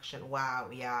connection. Wow,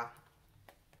 yeah.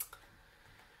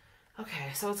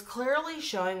 Okay, so it's clearly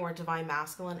showing where divine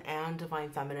masculine and divine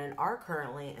feminine are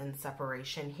currently in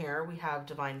separation. Here we have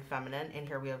divine feminine and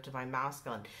here we have divine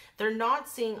masculine. They're not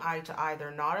seeing eye to eye.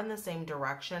 They're not in the same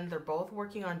direction. They're both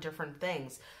working on different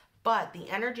things. But the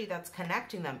energy that's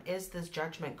connecting them is this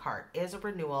judgment card, is a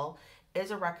renewal,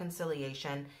 is a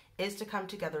reconciliation, is to come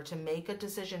together to make a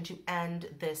decision to end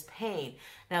this pain.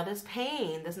 Now this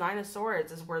pain, this Nine of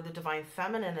Swords, is where the divine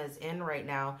feminine is in right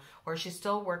now, where she's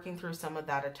still working through some of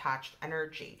that attached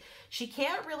energy. She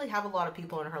can't really have a lot of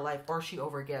people in her life, or she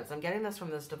overgives. I'm getting this from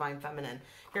this divine feminine.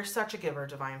 You're such a giver,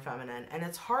 divine feminine, and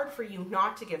it's hard for you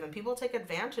not to give, and people take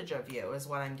advantage of you is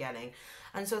what I'm getting.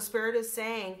 And so Spirit is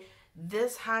saying,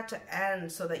 this had to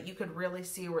end so that you could really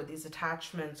see where these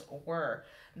attachments were.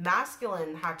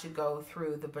 Masculine had to go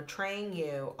through the betraying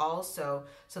you also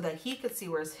so that he could see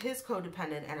where his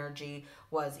codependent energy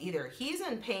was. Either he's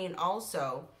in pain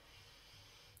also.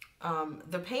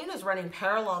 The pain is running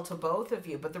parallel to both of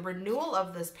you, but the renewal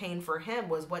of this pain for him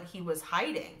was what he was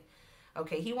hiding.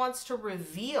 Okay, he wants to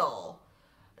reveal,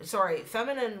 sorry,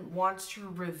 feminine wants to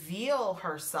reveal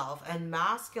herself and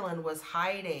masculine was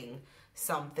hiding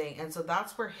something, and so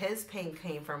that's where his pain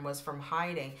came from, was from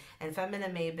hiding, and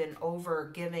feminine may have been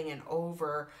over giving and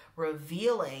over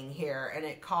revealing here, and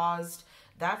it caused,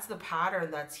 that's the pattern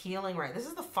that's healing, right? This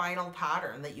is the final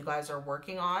pattern that you guys are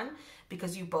working on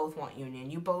because you both want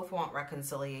union, you both want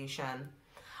reconciliation.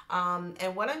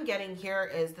 And what I'm getting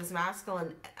here is this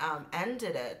masculine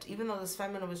ended it, even though this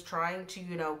feminine was trying to,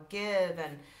 you know, give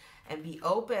and be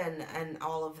open and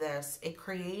all of this. It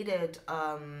created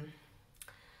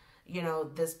you know,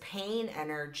 this pain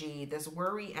energy, this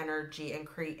worry energy, and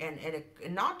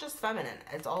it not just feminine,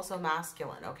 it's also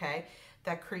masculine, okay?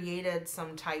 That created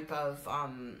some type of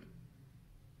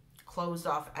closed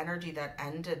off energy that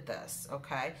ended this,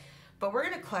 okay? But we're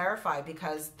going to clarify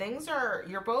because things are,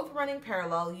 you're both running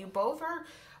parallel. You both are,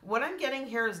 what I'm getting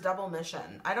here is double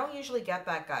mission. I don't usually get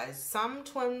that, guys. Some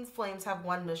twin flames have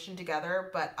one mission together,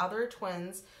 but other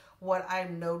twins, what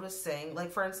I'm noticing,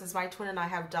 like for instance, my twin and I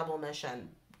have double mission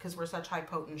because we're such high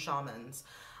potent shamans.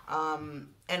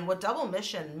 And what double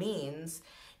mission means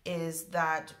is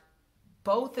that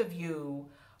both of you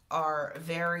are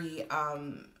very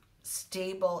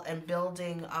stable and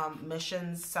building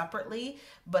missions separately,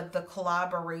 but the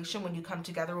collaboration when you come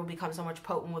together will become so much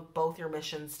potent with both your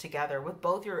missions together, with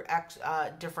both your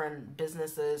different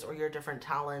businesses or your different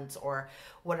talents or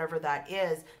whatever that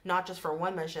is, not just for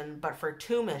one mission, but for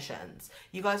two missions.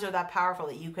 You guys are that powerful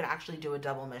that you can actually do a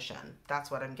double mission. That's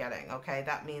what I'm getting, okay?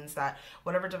 That means that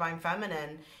whatever divine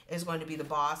feminine is going to be the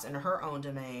boss in her own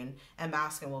domain, and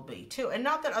masculine will be too. And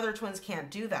not that other twins can't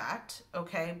do that,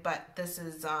 okay? But this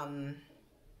is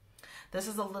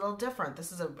a little different.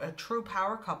 This is a true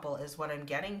power couple is what I'm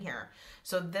getting here.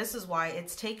 So this is why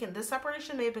it's taken, this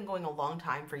separation may have been going a long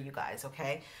time for you guys,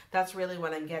 okay? That's really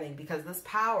what I'm getting, because this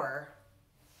power,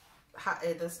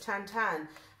 this 1010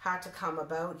 had to come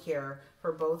about here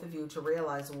for both of you to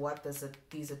realize what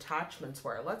these attachments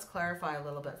were. Let's clarify a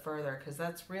little bit further, because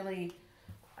that's really,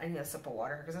 I need a sip of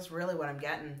water, because that's really what I'm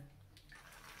getting.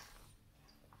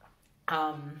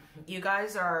 You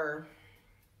guys are,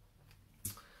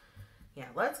 yeah,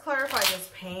 let's clarify this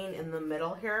pain in the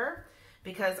middle here,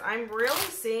 because I'm really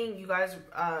seeing you guys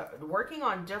working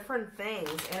on different things,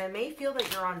 and it may feel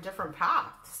that you're on different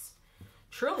paths.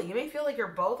 Truly, you may feel like you're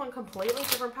both on completely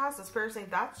different paths. The Spirit is saying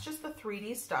that's just the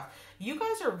 3D stuff. You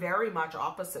guys are very much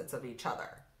opposites of each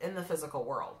other in the physical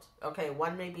world. Okay,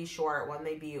 one may be short, one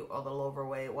may be a little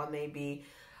overweight, one may be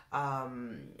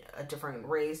a different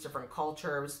race, different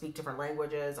culture, speak different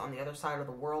languages, on the other side of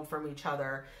the world from each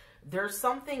other. There's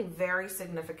something very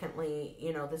significantly,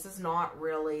 you know, this is not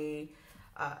really,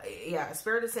 yeah,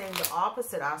 Spirit is saying the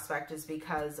opposite aspect is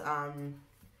because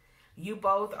you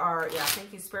both are, yeah,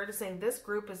 thank you. Spirit is saying this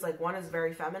group is like, one is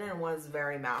very feminine and one is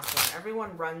very masculine.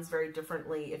 Everyone runs very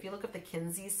differently. If you look at the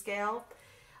Kinsey scale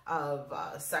of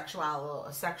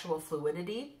sexual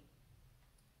fluidity,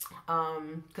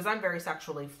 because I'm very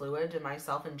sexually fluid in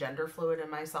myself and gender fluid in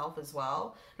myself as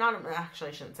well. Not, actually,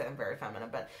 I shouldn't say I'm very feminine,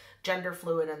 but gender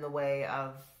fluid in the way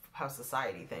of how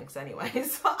society thinks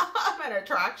anyways. I'm an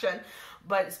attraction.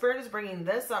 But Spirit is bringing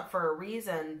this up for a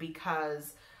reason,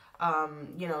 because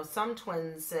You know, some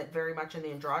twins sit very much in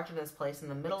the androgynous place in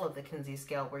the middle of the Kinsey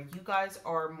scale, where you guys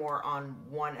are more on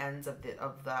one ends of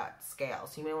that scale.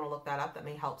 So you may want to look that up. That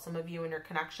may help some of you in your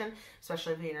connection,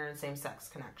 especially if you're in a same-sex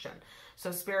connection.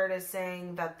 So Spirit is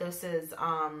saying that this is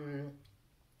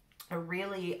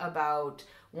really about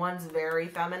one's very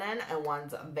feminine and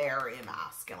one's very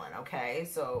masculine, okay?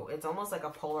 So it's almost like a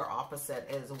polar opposite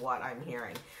is what I'm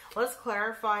hearing. Let's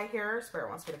clarify here. Spirit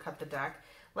wants me to cut the deck.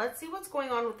 Let's see what's going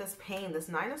on with this pain. This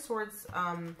Nine of Swords,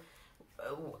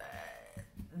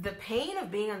 the pain of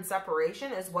being in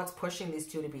separation is what's pushing these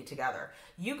two to be together.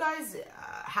 You guys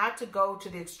had to go to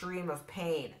the extreme of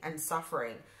pain and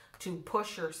suffering to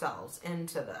push yourselves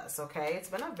into this, okay? It's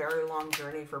been a very long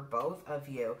journey for both of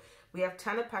you. We have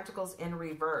 10 of Pentacles in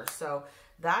reverse. So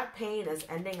that pain is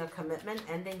ending a commitment,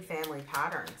 ending family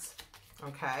patterns,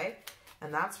 okay?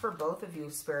 And that's for both of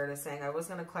you, Spirit is saying. I was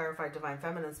going to clarify Divine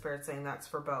Feminine, Spirit saying that's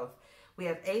for both. We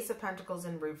have Ace of Pentacles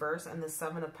in reverse and the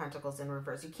Seven of Pentacles in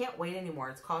reverse. You can't wait anymore.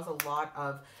 It's caused a lot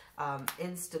of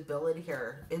instability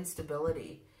here.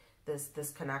 Instability,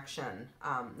 this connection.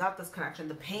 Not this connection,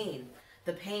 the pain.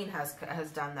 The pain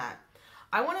has done that.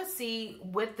 I want to see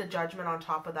with the Judgment on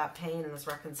top of that pain and this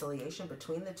reconciliation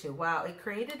between the two. Wow, it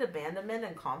created abandonment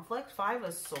and conflict. Five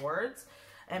of Swords.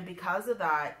 And because of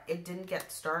that, it didn't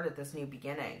get started, this new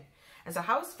beginning. And so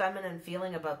how is Feminine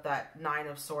feeling about that Nine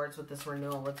of Swords with this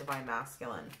renewal with Divine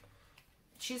Masculine?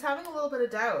 She's having a little bit of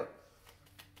doubt.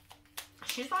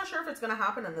 She's not sure if it's going to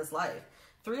happen in this life.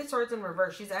 Three of Swords in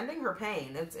reverse. She's ending her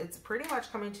pain. It's pretty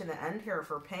much coming to the end here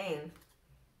for pain.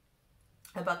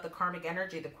 About the karmic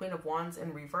energy, the Queen of Wands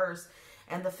in reverse,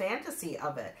 and the fantasy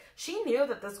of it. She knew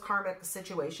that this karmic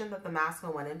situation that the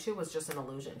masculine went into was just an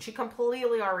illusion. She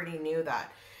completely already knew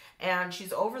that. And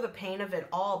she's over the pain of it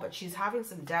all, but she's having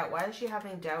some doubt. Why is she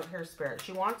having doubt here, Spirit?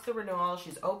 She wants the renewal.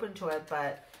 She's open to it,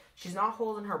 but she's not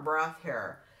holding her breath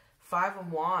here. Five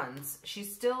of Wands.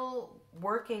 She's still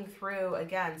working through,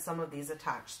 again, some of these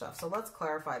attached stuff. So let's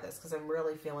clarify this because I'm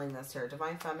really feeling this here.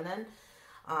 Divine Feminine.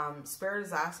 Spirit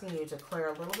is asking you to clear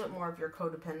a little bit more of your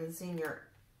codependency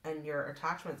and your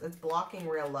attachments. It's blocking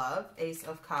real love. Ace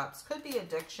of Cups. Could be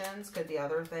addictions. Could be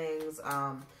other things.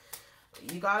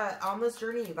 You gotta, on this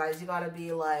journey, you guys, you gotta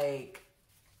be like,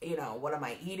 you know, what am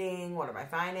I eating? What am I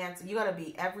financing? You gotta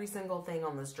be every single thing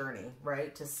on this journey,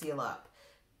 right? To seal up.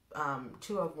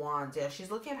 Two of Wands. Yeah,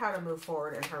 she's looking at how to move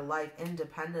forward in her life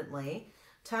independently.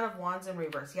 10 of Wands in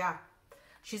reverse. Yeah.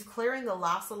 She's clearing the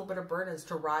last little bit of burdens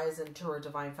to rise into her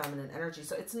Divine Feminine energy.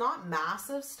 So it's not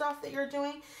massive stuff that you're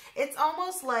doing. It's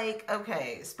almost like,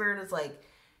 okay, Spirit is like,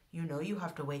 you know you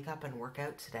have to wake up and work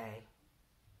out today.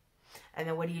 And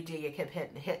then what do? You keep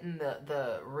hitting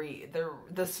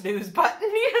the snooze button,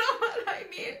 you know what I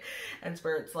mean? And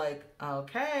Spirit's like,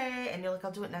 okay. And you're like,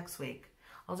 I'll do it next week.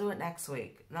 I'll do it next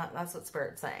week. That's what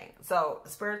Spirit's saying. So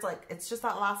Spirit's like, it's just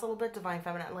that last little bit, Divine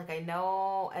Feminine. Like, I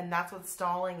know, and that's what's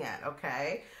stalling it,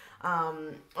 okay?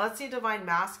 Let's see Divine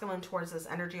Masculine towards this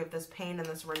energy of this pain and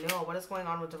this renewal. What is going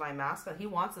on with Divine Masculine? He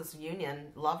wants this union.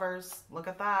 Lovers, look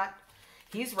at that.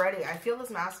 He's ready. I feel this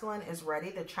masculine is ready.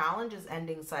 The challenge is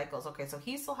ending cycles. Okay, so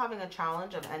he's still having a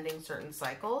challenge of ending certain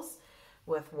cycles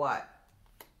with what?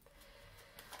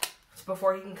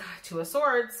 Before he can cut Two of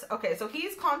Swords. Okay, so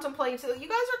he's contemplating. So you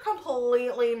guys are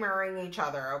completely mirroring each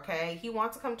other, okay? He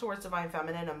wants to come towards Divine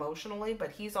Feminine emotionally,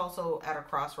 but he's also at a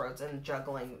crossroads and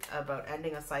juggling about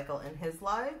ending a cycle in his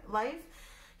life.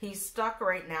 He's stuck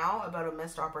right now about a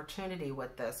missed opportunity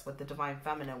with this, with the Divine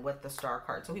Feminine, with the Star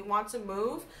card. So he wants to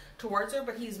move towards her,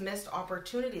 but he's missed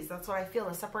opportunities. That's what I feel.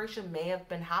 The separation may have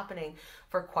been happening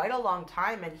for quite a long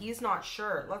time, and he's not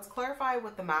sure. Let's clarify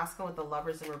with the masculine, with the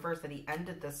Lovers in reverse, that he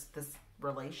ended this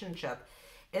relationship.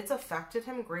 It's affected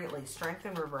him greatly. Strength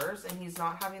in reverse, and he's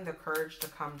not having the courage to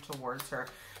come towards her.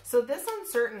 So this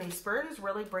uncertainty, Spirit is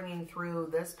really bringing through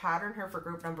this pattern here for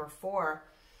group number 4,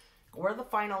 where the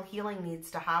final healing needs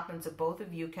to happen so both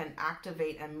of you can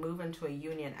activate and move into a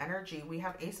union energy. We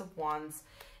have Ace of Wands.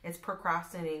 It's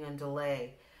procrastinating and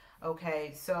delay.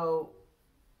 Okay, so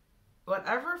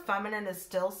whatever feminine is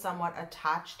still somewhat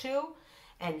attached to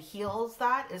and heals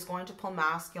that is going to pull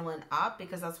masculine up,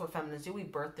 because that's what feminines do. We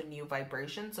birth the new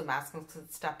vibration, so masculine can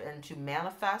step in to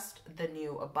manifest the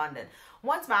new abundant.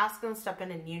 Once masculine step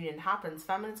in and union happens,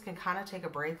 feminines can kind of take a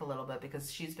break a little bit,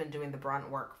 because she's been doing the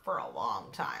brunt work for a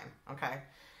long time, okay?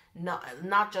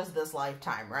 Not just this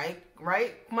lifetime, right?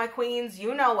 Right, my queens?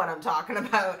 You know what I'm talking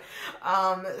about.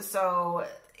 So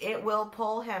it will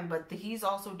pull him, but he's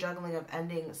also juggling of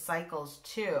ending cycles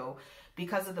too,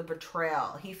 because of the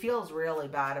betrayal. He feels really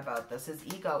bad about this. His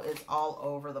ego is all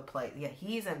over the place. Yeah,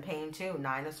 he's in pain too.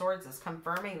 Nine of Swords is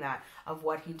confirming that of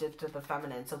what he did to the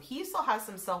feminine. So he still has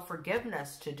some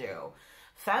self-forgiveness to do.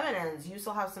 Feminines, you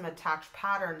still have some attached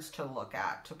patterns to look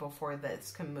at before this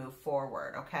can move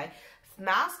forward, okay?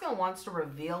 Masculine wants to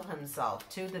reveal himself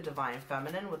to the divine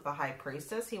feminine with the high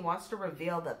priestess. He wants to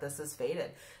reveal that this is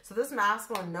fated. So this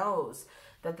masculine knows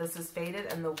that this is fated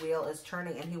and the wheel is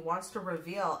turning, and he wants to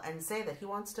reveal and say that he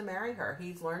wants to marry her.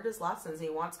 He's learned his lessons. He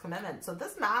wants commitment. So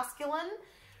this masculine,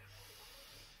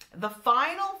 the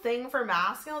final thing for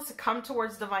masculine is to come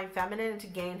towards divine feminine and to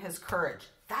gain his courage.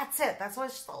 That's it. That's why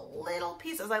it's just a little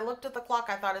piece. As I looked at the clock,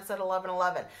 I thought it said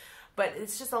 11:11, but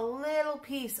it's just a little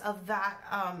piece of that,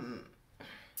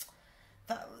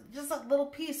 just a little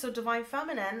piece. So divine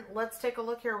feminine, let's take a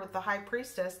look here with the high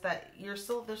priestess, that there's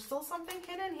still something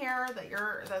hidden here,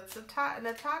 that's an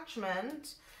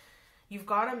attachment. You've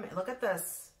got to look at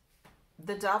this.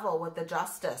 The devil with the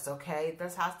justice, okay?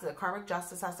 Karmic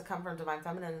justice has to come from divine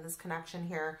feminine in this connection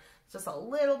here. It's just a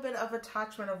little bit of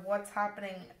attachment of what's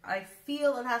happening. I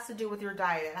feel it has to do with your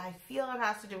diet. I feel it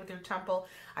has to do with your temple.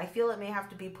 I feel it may have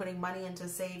to be putting money into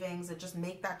savings and just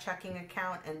make that checking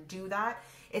account and do that.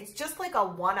 It's just like a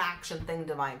one action thing,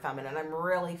 divine feminine. I'm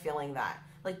really feeling that.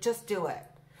 Like, just do it.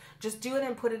 Just do it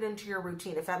and put it into your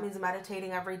routine. If that means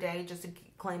meditating every day just to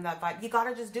claim that vibe, you got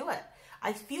to just do it.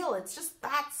 I feel it's just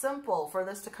that simple for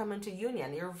this to come into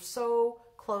union. You're so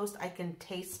close, I can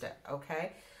taste it,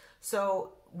 okay?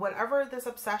 So whatever this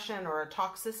obsession or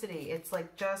toxicity, it's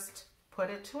like just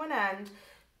put it to an end,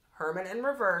 Hermit in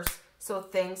reverse, so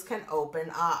things can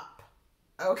open up,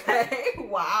 okay?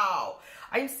 Wow.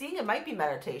 I'm seeing it might be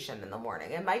meditation in the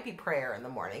morning. It might be prayer in the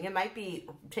morning. It might be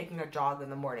taking a jog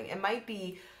in the morning. It might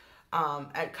be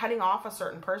at cutting off a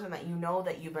certain person that you know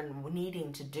that you've been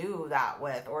needing to do that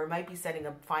with, or it might be setting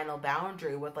a final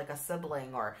boundary with like a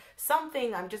sibling or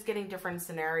something. I'm just getting different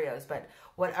scenarios, but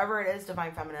whatever it is,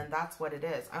 divine feminine, that's what it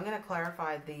is. I'm going to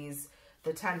clarify the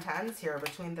 10-10s here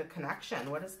between the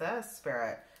connection. What is this,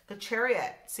 Spirit? The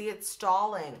Chariot. See, it's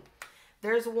stalling.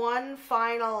 There's one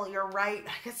final, you're right.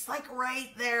 It's like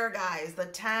right there, guys. The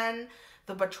 10,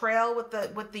 the betrayal with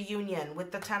the union,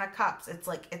 with the 10 of Cups. It's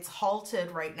like it's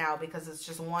halted right now because it's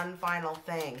just one final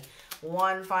thing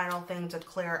to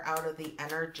clear out of the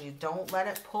energy. Don't let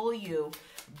it pull you,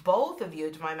 both of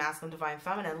you, divine masculine, divine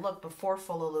feminine. Look, before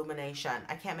full illumination.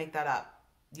 I can't make that up.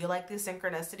 You like these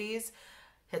synchronicities?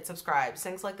 Hit subscribe.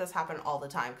 Things like this happen all the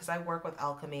time because I work with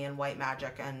alchemy and white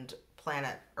magic and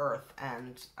planet Earth,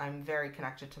 and I'm very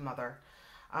connected to Mother.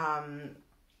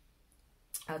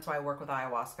 That's why I work with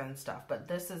ayahuasca and stuff. But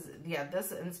this is, yeah,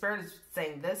 this, and Spirit is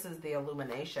saying this is the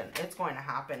illumination. It's going to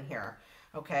happen here,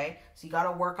 okay? So you got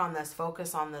to work on this,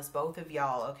 focus on this, both of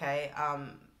y'all, okay?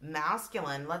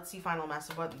 Masculine, let's see final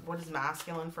message. What is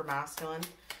masculine for masculine?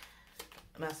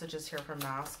 Messages here for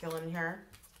masculine here.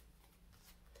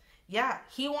 Yeah,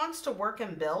 he wants to work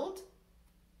and build,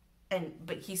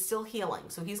 but he's still healing.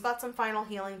 So he's got some final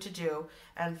healing to do.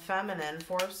 And feminine,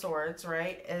 4 of Swords,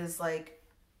 right, is like,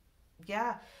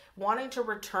 yeah, wanting to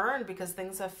return because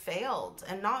things have failed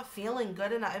and not feeling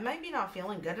good enough. It might be not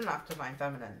feeling good enough, divine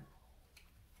feminine,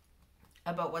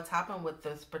 about what's happened with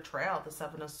this betrayal, the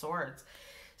 7 of Swords.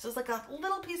 So it's like a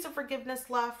little piece of forgiveness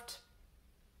left.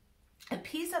 A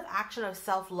piece of action of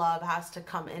self-love has to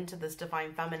come into this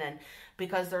divine feminine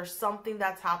because there's something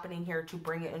that's happening here to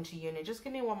bring it into union. Just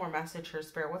give me one more message here,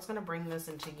 Spirit. What's going to bring this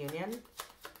into union?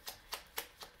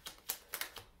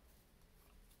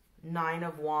 9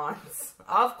 of Wands.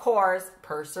 Of course,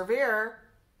 persevere.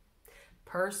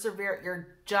 Persevere. You're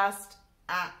just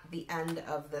at the end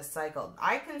of this cycle.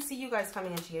 I can see you guys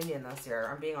coming into union this year.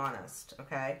 I'm being honest,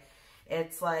 okay?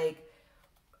 It's like,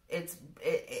 it's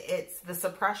the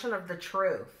suppression of the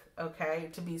truth, okay?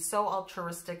 To be so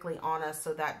altruistically honest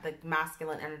so that the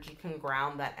masculine energy can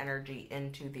ground that energy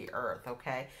into the earth,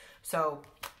 okay? So,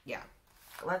 yeah.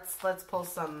 Let's pull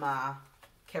some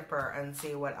Kipper and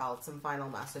see what else, some final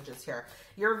messages here.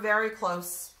 You're very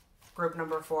close, group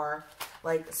number 4.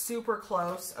 Like, super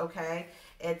close, okay?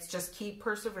 It's just keep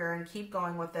persevering, keep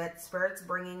going with it. Spirit's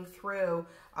bringing through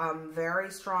very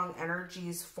strong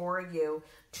energies for you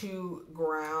to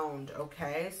ground,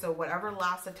 okay? So whatever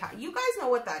last attack, you guys know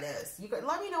what that is. You guys,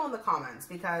 let me know in the comments,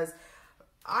 because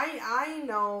I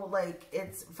know, like,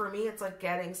 it's, for me, it's like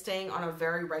staying on a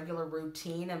very regular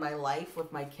routine in my life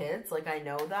with my kids. Like, I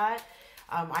know that.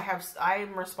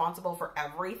 I'm responsible for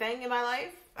everything in my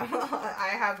life. I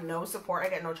have no support. I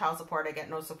get no child support. I get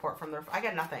no support from I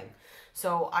get nothing.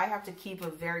 So I have to keep a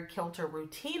very kilter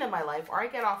routine in my life, or I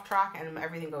get off track and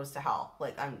everything goes to hell.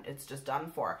 Like, it's just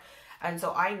done for. And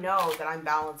so I know that I'm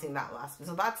balancing that last.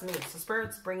 So that's me. So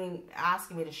Spirit's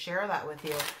asking me to share that with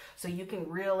you so you can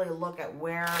really look at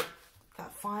where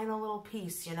that final little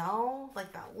piece, you know,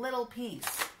 like that little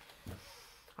piece.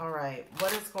 All right,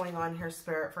 what is going on here,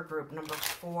 Spirit, for group number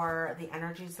 4? The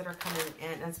energies that are coming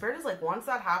in. And Spirit is like, once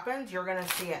that happens, you're going to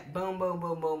see it. Boom, boom,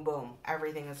 boom, boom, boom.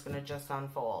 Everything is going to just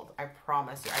unfold. I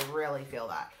promise you. I really feel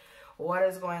that. What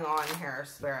is going on here,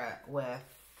 Spirit, with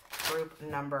group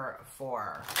number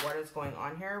 4? What is going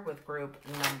on here with group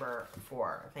number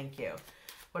 4? Thank you.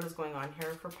 What is going on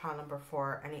here for pile number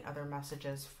 4? Any other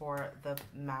messages for the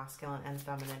masculine and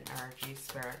feminine energy,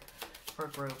 Spirit, for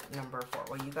group number 4?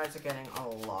 Well, you guys are getting a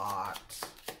lot.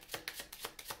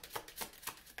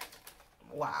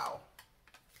 Wow.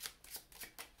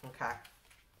 Okay.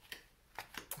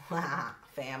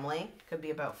 Family. Could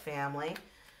be about family.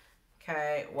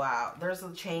 Okay. Wow. There's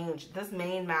a change. This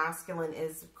main masculine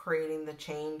is creating the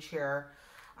change here.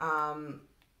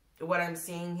 What I'm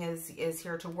seeing is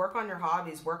here to work on your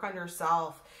hobbies, work on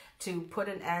yourself, to put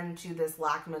an end to this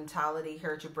lack mentality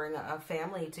here, to bring a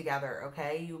family together,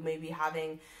 okay? You may be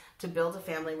having to build a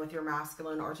family with your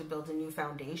masculine, or to build a new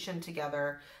foundation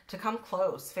together, to come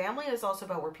close. Family is also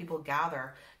about where people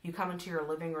gather. You come into your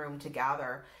living room to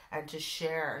gather and to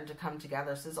share and to come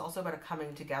together. So it's also about a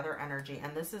coming together energy.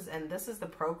 And this is the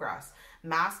progress.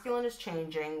 Masculine is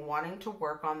changing, wanting to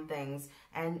work on things,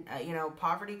 and you know,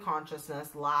 poverty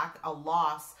consciousness, a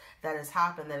loss that has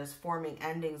happened, that is forming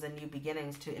endings and new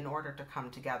beginnings in order to come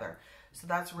together. So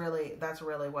that's really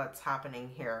what's happening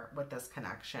here with this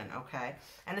connection, okay?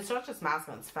 And it's not just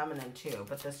masculine, it's feminine too.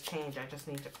 But this change, I just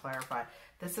need to clarify.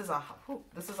 This is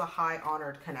a high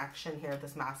honored connection here.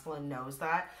 This masculine knows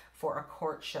that, for a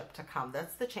courtship to come.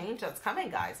 That's the change that's coming,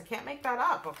 guys. I can't make that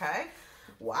up, okay?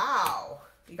 Wow.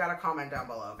 You got to comment down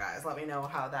below, guys. Let me know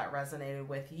how that resonated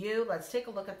with you. Let's take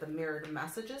a look at the mirrored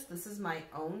messages. This is my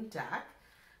own deck.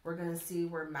 We're going to see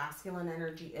where masculine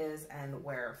energy is and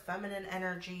where feminine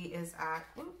energy is at.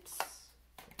 Oops.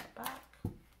 Take that back.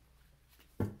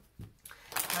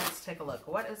 Let's take a look.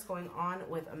 What is going on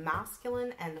with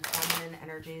masculine and feminine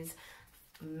energies?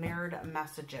 Mirrored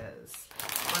messages.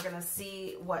 We're going to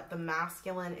see what the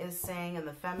masculine is saying and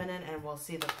the feminine, and we'll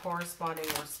see the corresponding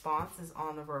response is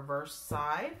on the reverse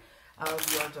side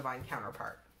of your divine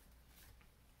counterpart.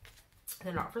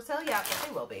 They're not for sale yet, but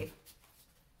they will be.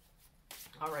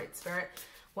 All right, Spirit,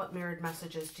 what mirrored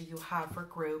messages do you have for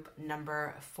group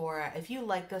number 4? If you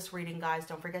like this reading, guys,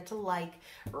 don't forget to like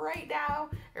right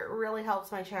now. It really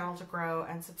helps my channel to grow,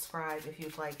 and subscribe if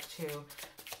you'd like to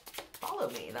follow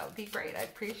me. That would be great. I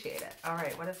appreciate it. All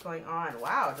right, what is going on?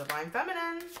 Wow, divine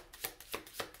feminine.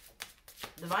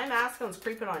 Divine masculine's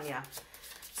creeping on you.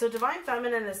 So divine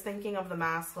feminine is thinking of the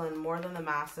masculine more than the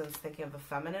masculine's thinking of the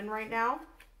feminine right now.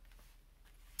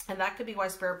 And that could be why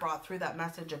Spirit brought through that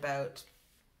message about,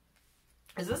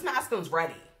 is this masculine's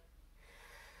ready?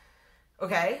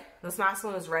 Okay, this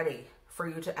masculine is ready for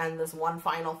you to end this one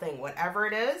final thing. Whatever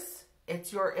it is,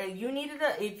 it's your, if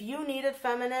you needed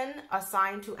feminine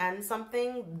assigned to end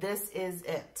something, this is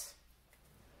it.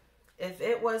 If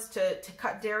it was to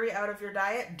cut dairy out of your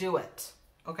diet, do it.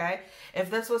 Okay? If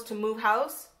this was to move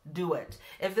house, do it.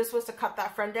 If this was to cut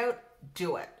that friend out,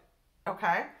 do it.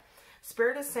 Okay?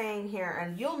 Spirit is saying here,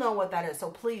 and you'll know what that is,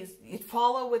 so please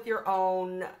follow with your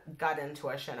own gut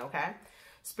intuition, okay?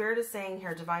 Spirit is saying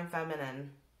here, divine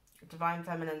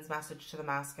feminine's message to the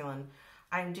masculine.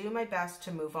 I'm doing my best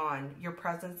to move on. Your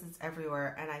presence is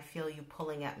everywhere, and I feel you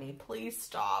pulling at me. Please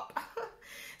stop.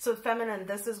 So feminine,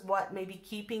 this is what may be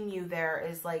keeping you there,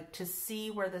 is like to see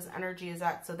where this energy is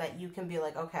at, so that you can be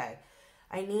like, okay,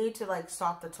 I need to like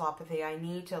stop the telepathy. I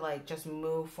need to like just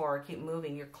move forward, keep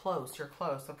moving. You're close,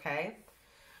 okay?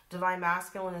 Divine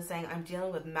masculine is saying, I'm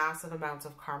dealing with massive amounts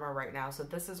of karma right now. So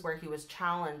this is where he was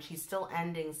challenged. He's still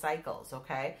ending cycles,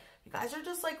 okay? You guys are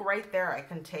just like right there. I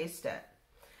can taste it.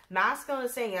 Masculine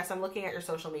is saying, yes, I'm looking at your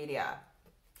social media.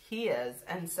 He is,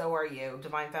 and so are you.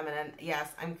 Divine feminine,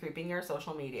 yes, I'm creeping your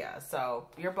social media. So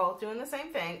you're both doing the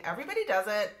same thing. Everybody does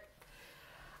it.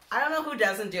 I don't know who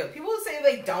doesn't do it. People who say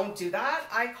they don't do that,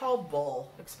 I call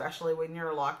bull. Especially when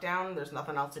you're locked down. There's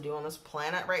nothing else to do on this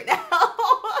planet right now.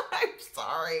 I'm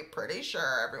sorry. Pretty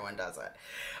sure everyone does it.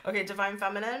 Okay, divine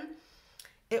feminine.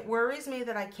 It worries me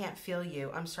that I can't feel you.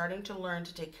 I'm starting to learn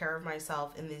to take care of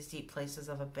myself in these deep places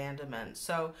of abandonment.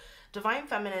 So divine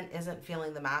feminine isn't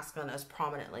feeling the masculine as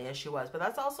prominently as she was. But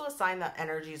that's also a sign that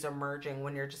energies are merging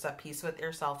when you're just at peace with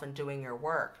yourself and doing your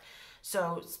work.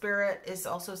 So Spirit is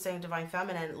also saying, divine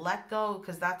feminine, let go,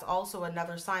 because that's also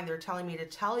another sign. They're telling me to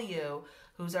tell you,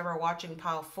 who's ever watching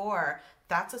pile 4,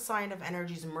 that's a sign of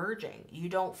energies merging. You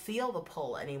don't feel the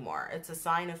pull anymore. It's a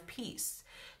sign of peace.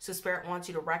 So Spirit wants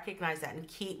you to recognize that and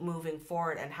keep moving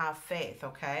forward and have faith,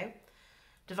 okay?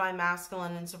 Divine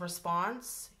Masculine is a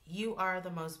response. You are the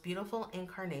most beautiful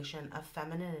incarnation of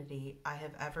femininity I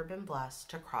have ever been blessed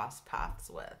to cross paths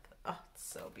with. Oh, it's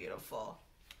so beautiful.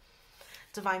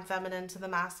 Divine Feminine to the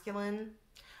Masculine.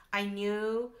 I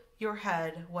knew your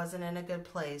head wasn't in a good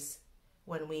place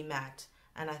when we met,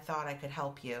 and I thought I could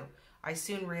help you. I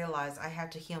soon realized I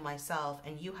had to heal myself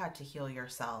and you had to heal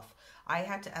yourself. I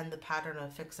had to end the pattern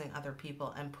of fixing other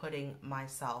people and putting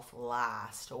myself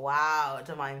last. Wow,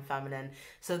 Divine Feminine.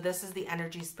 So this is the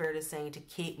energy Spirit is saying to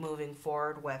keep moving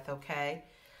forward with, okay?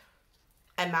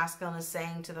 And Masculine is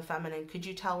saying to the Feminine, could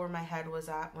you tell where my head was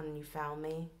at when you found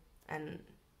me? And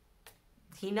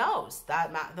he knows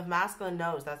that the Masculine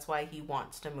knows that's why he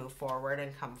wants to move forward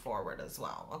and come forward as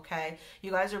well. Okay,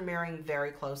 you guys are mirroring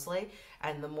very closely,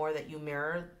 and the more that you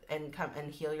mirror and come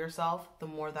and heal yourself, the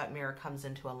more that mirror comes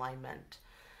into alignment.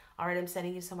 All right, I'm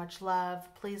sending you so much love.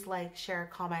 Please like, share,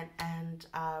 comment, and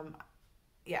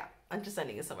yeah, I'm just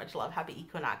sending you so much love. Happy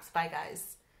equinox. Bye,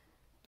 guys.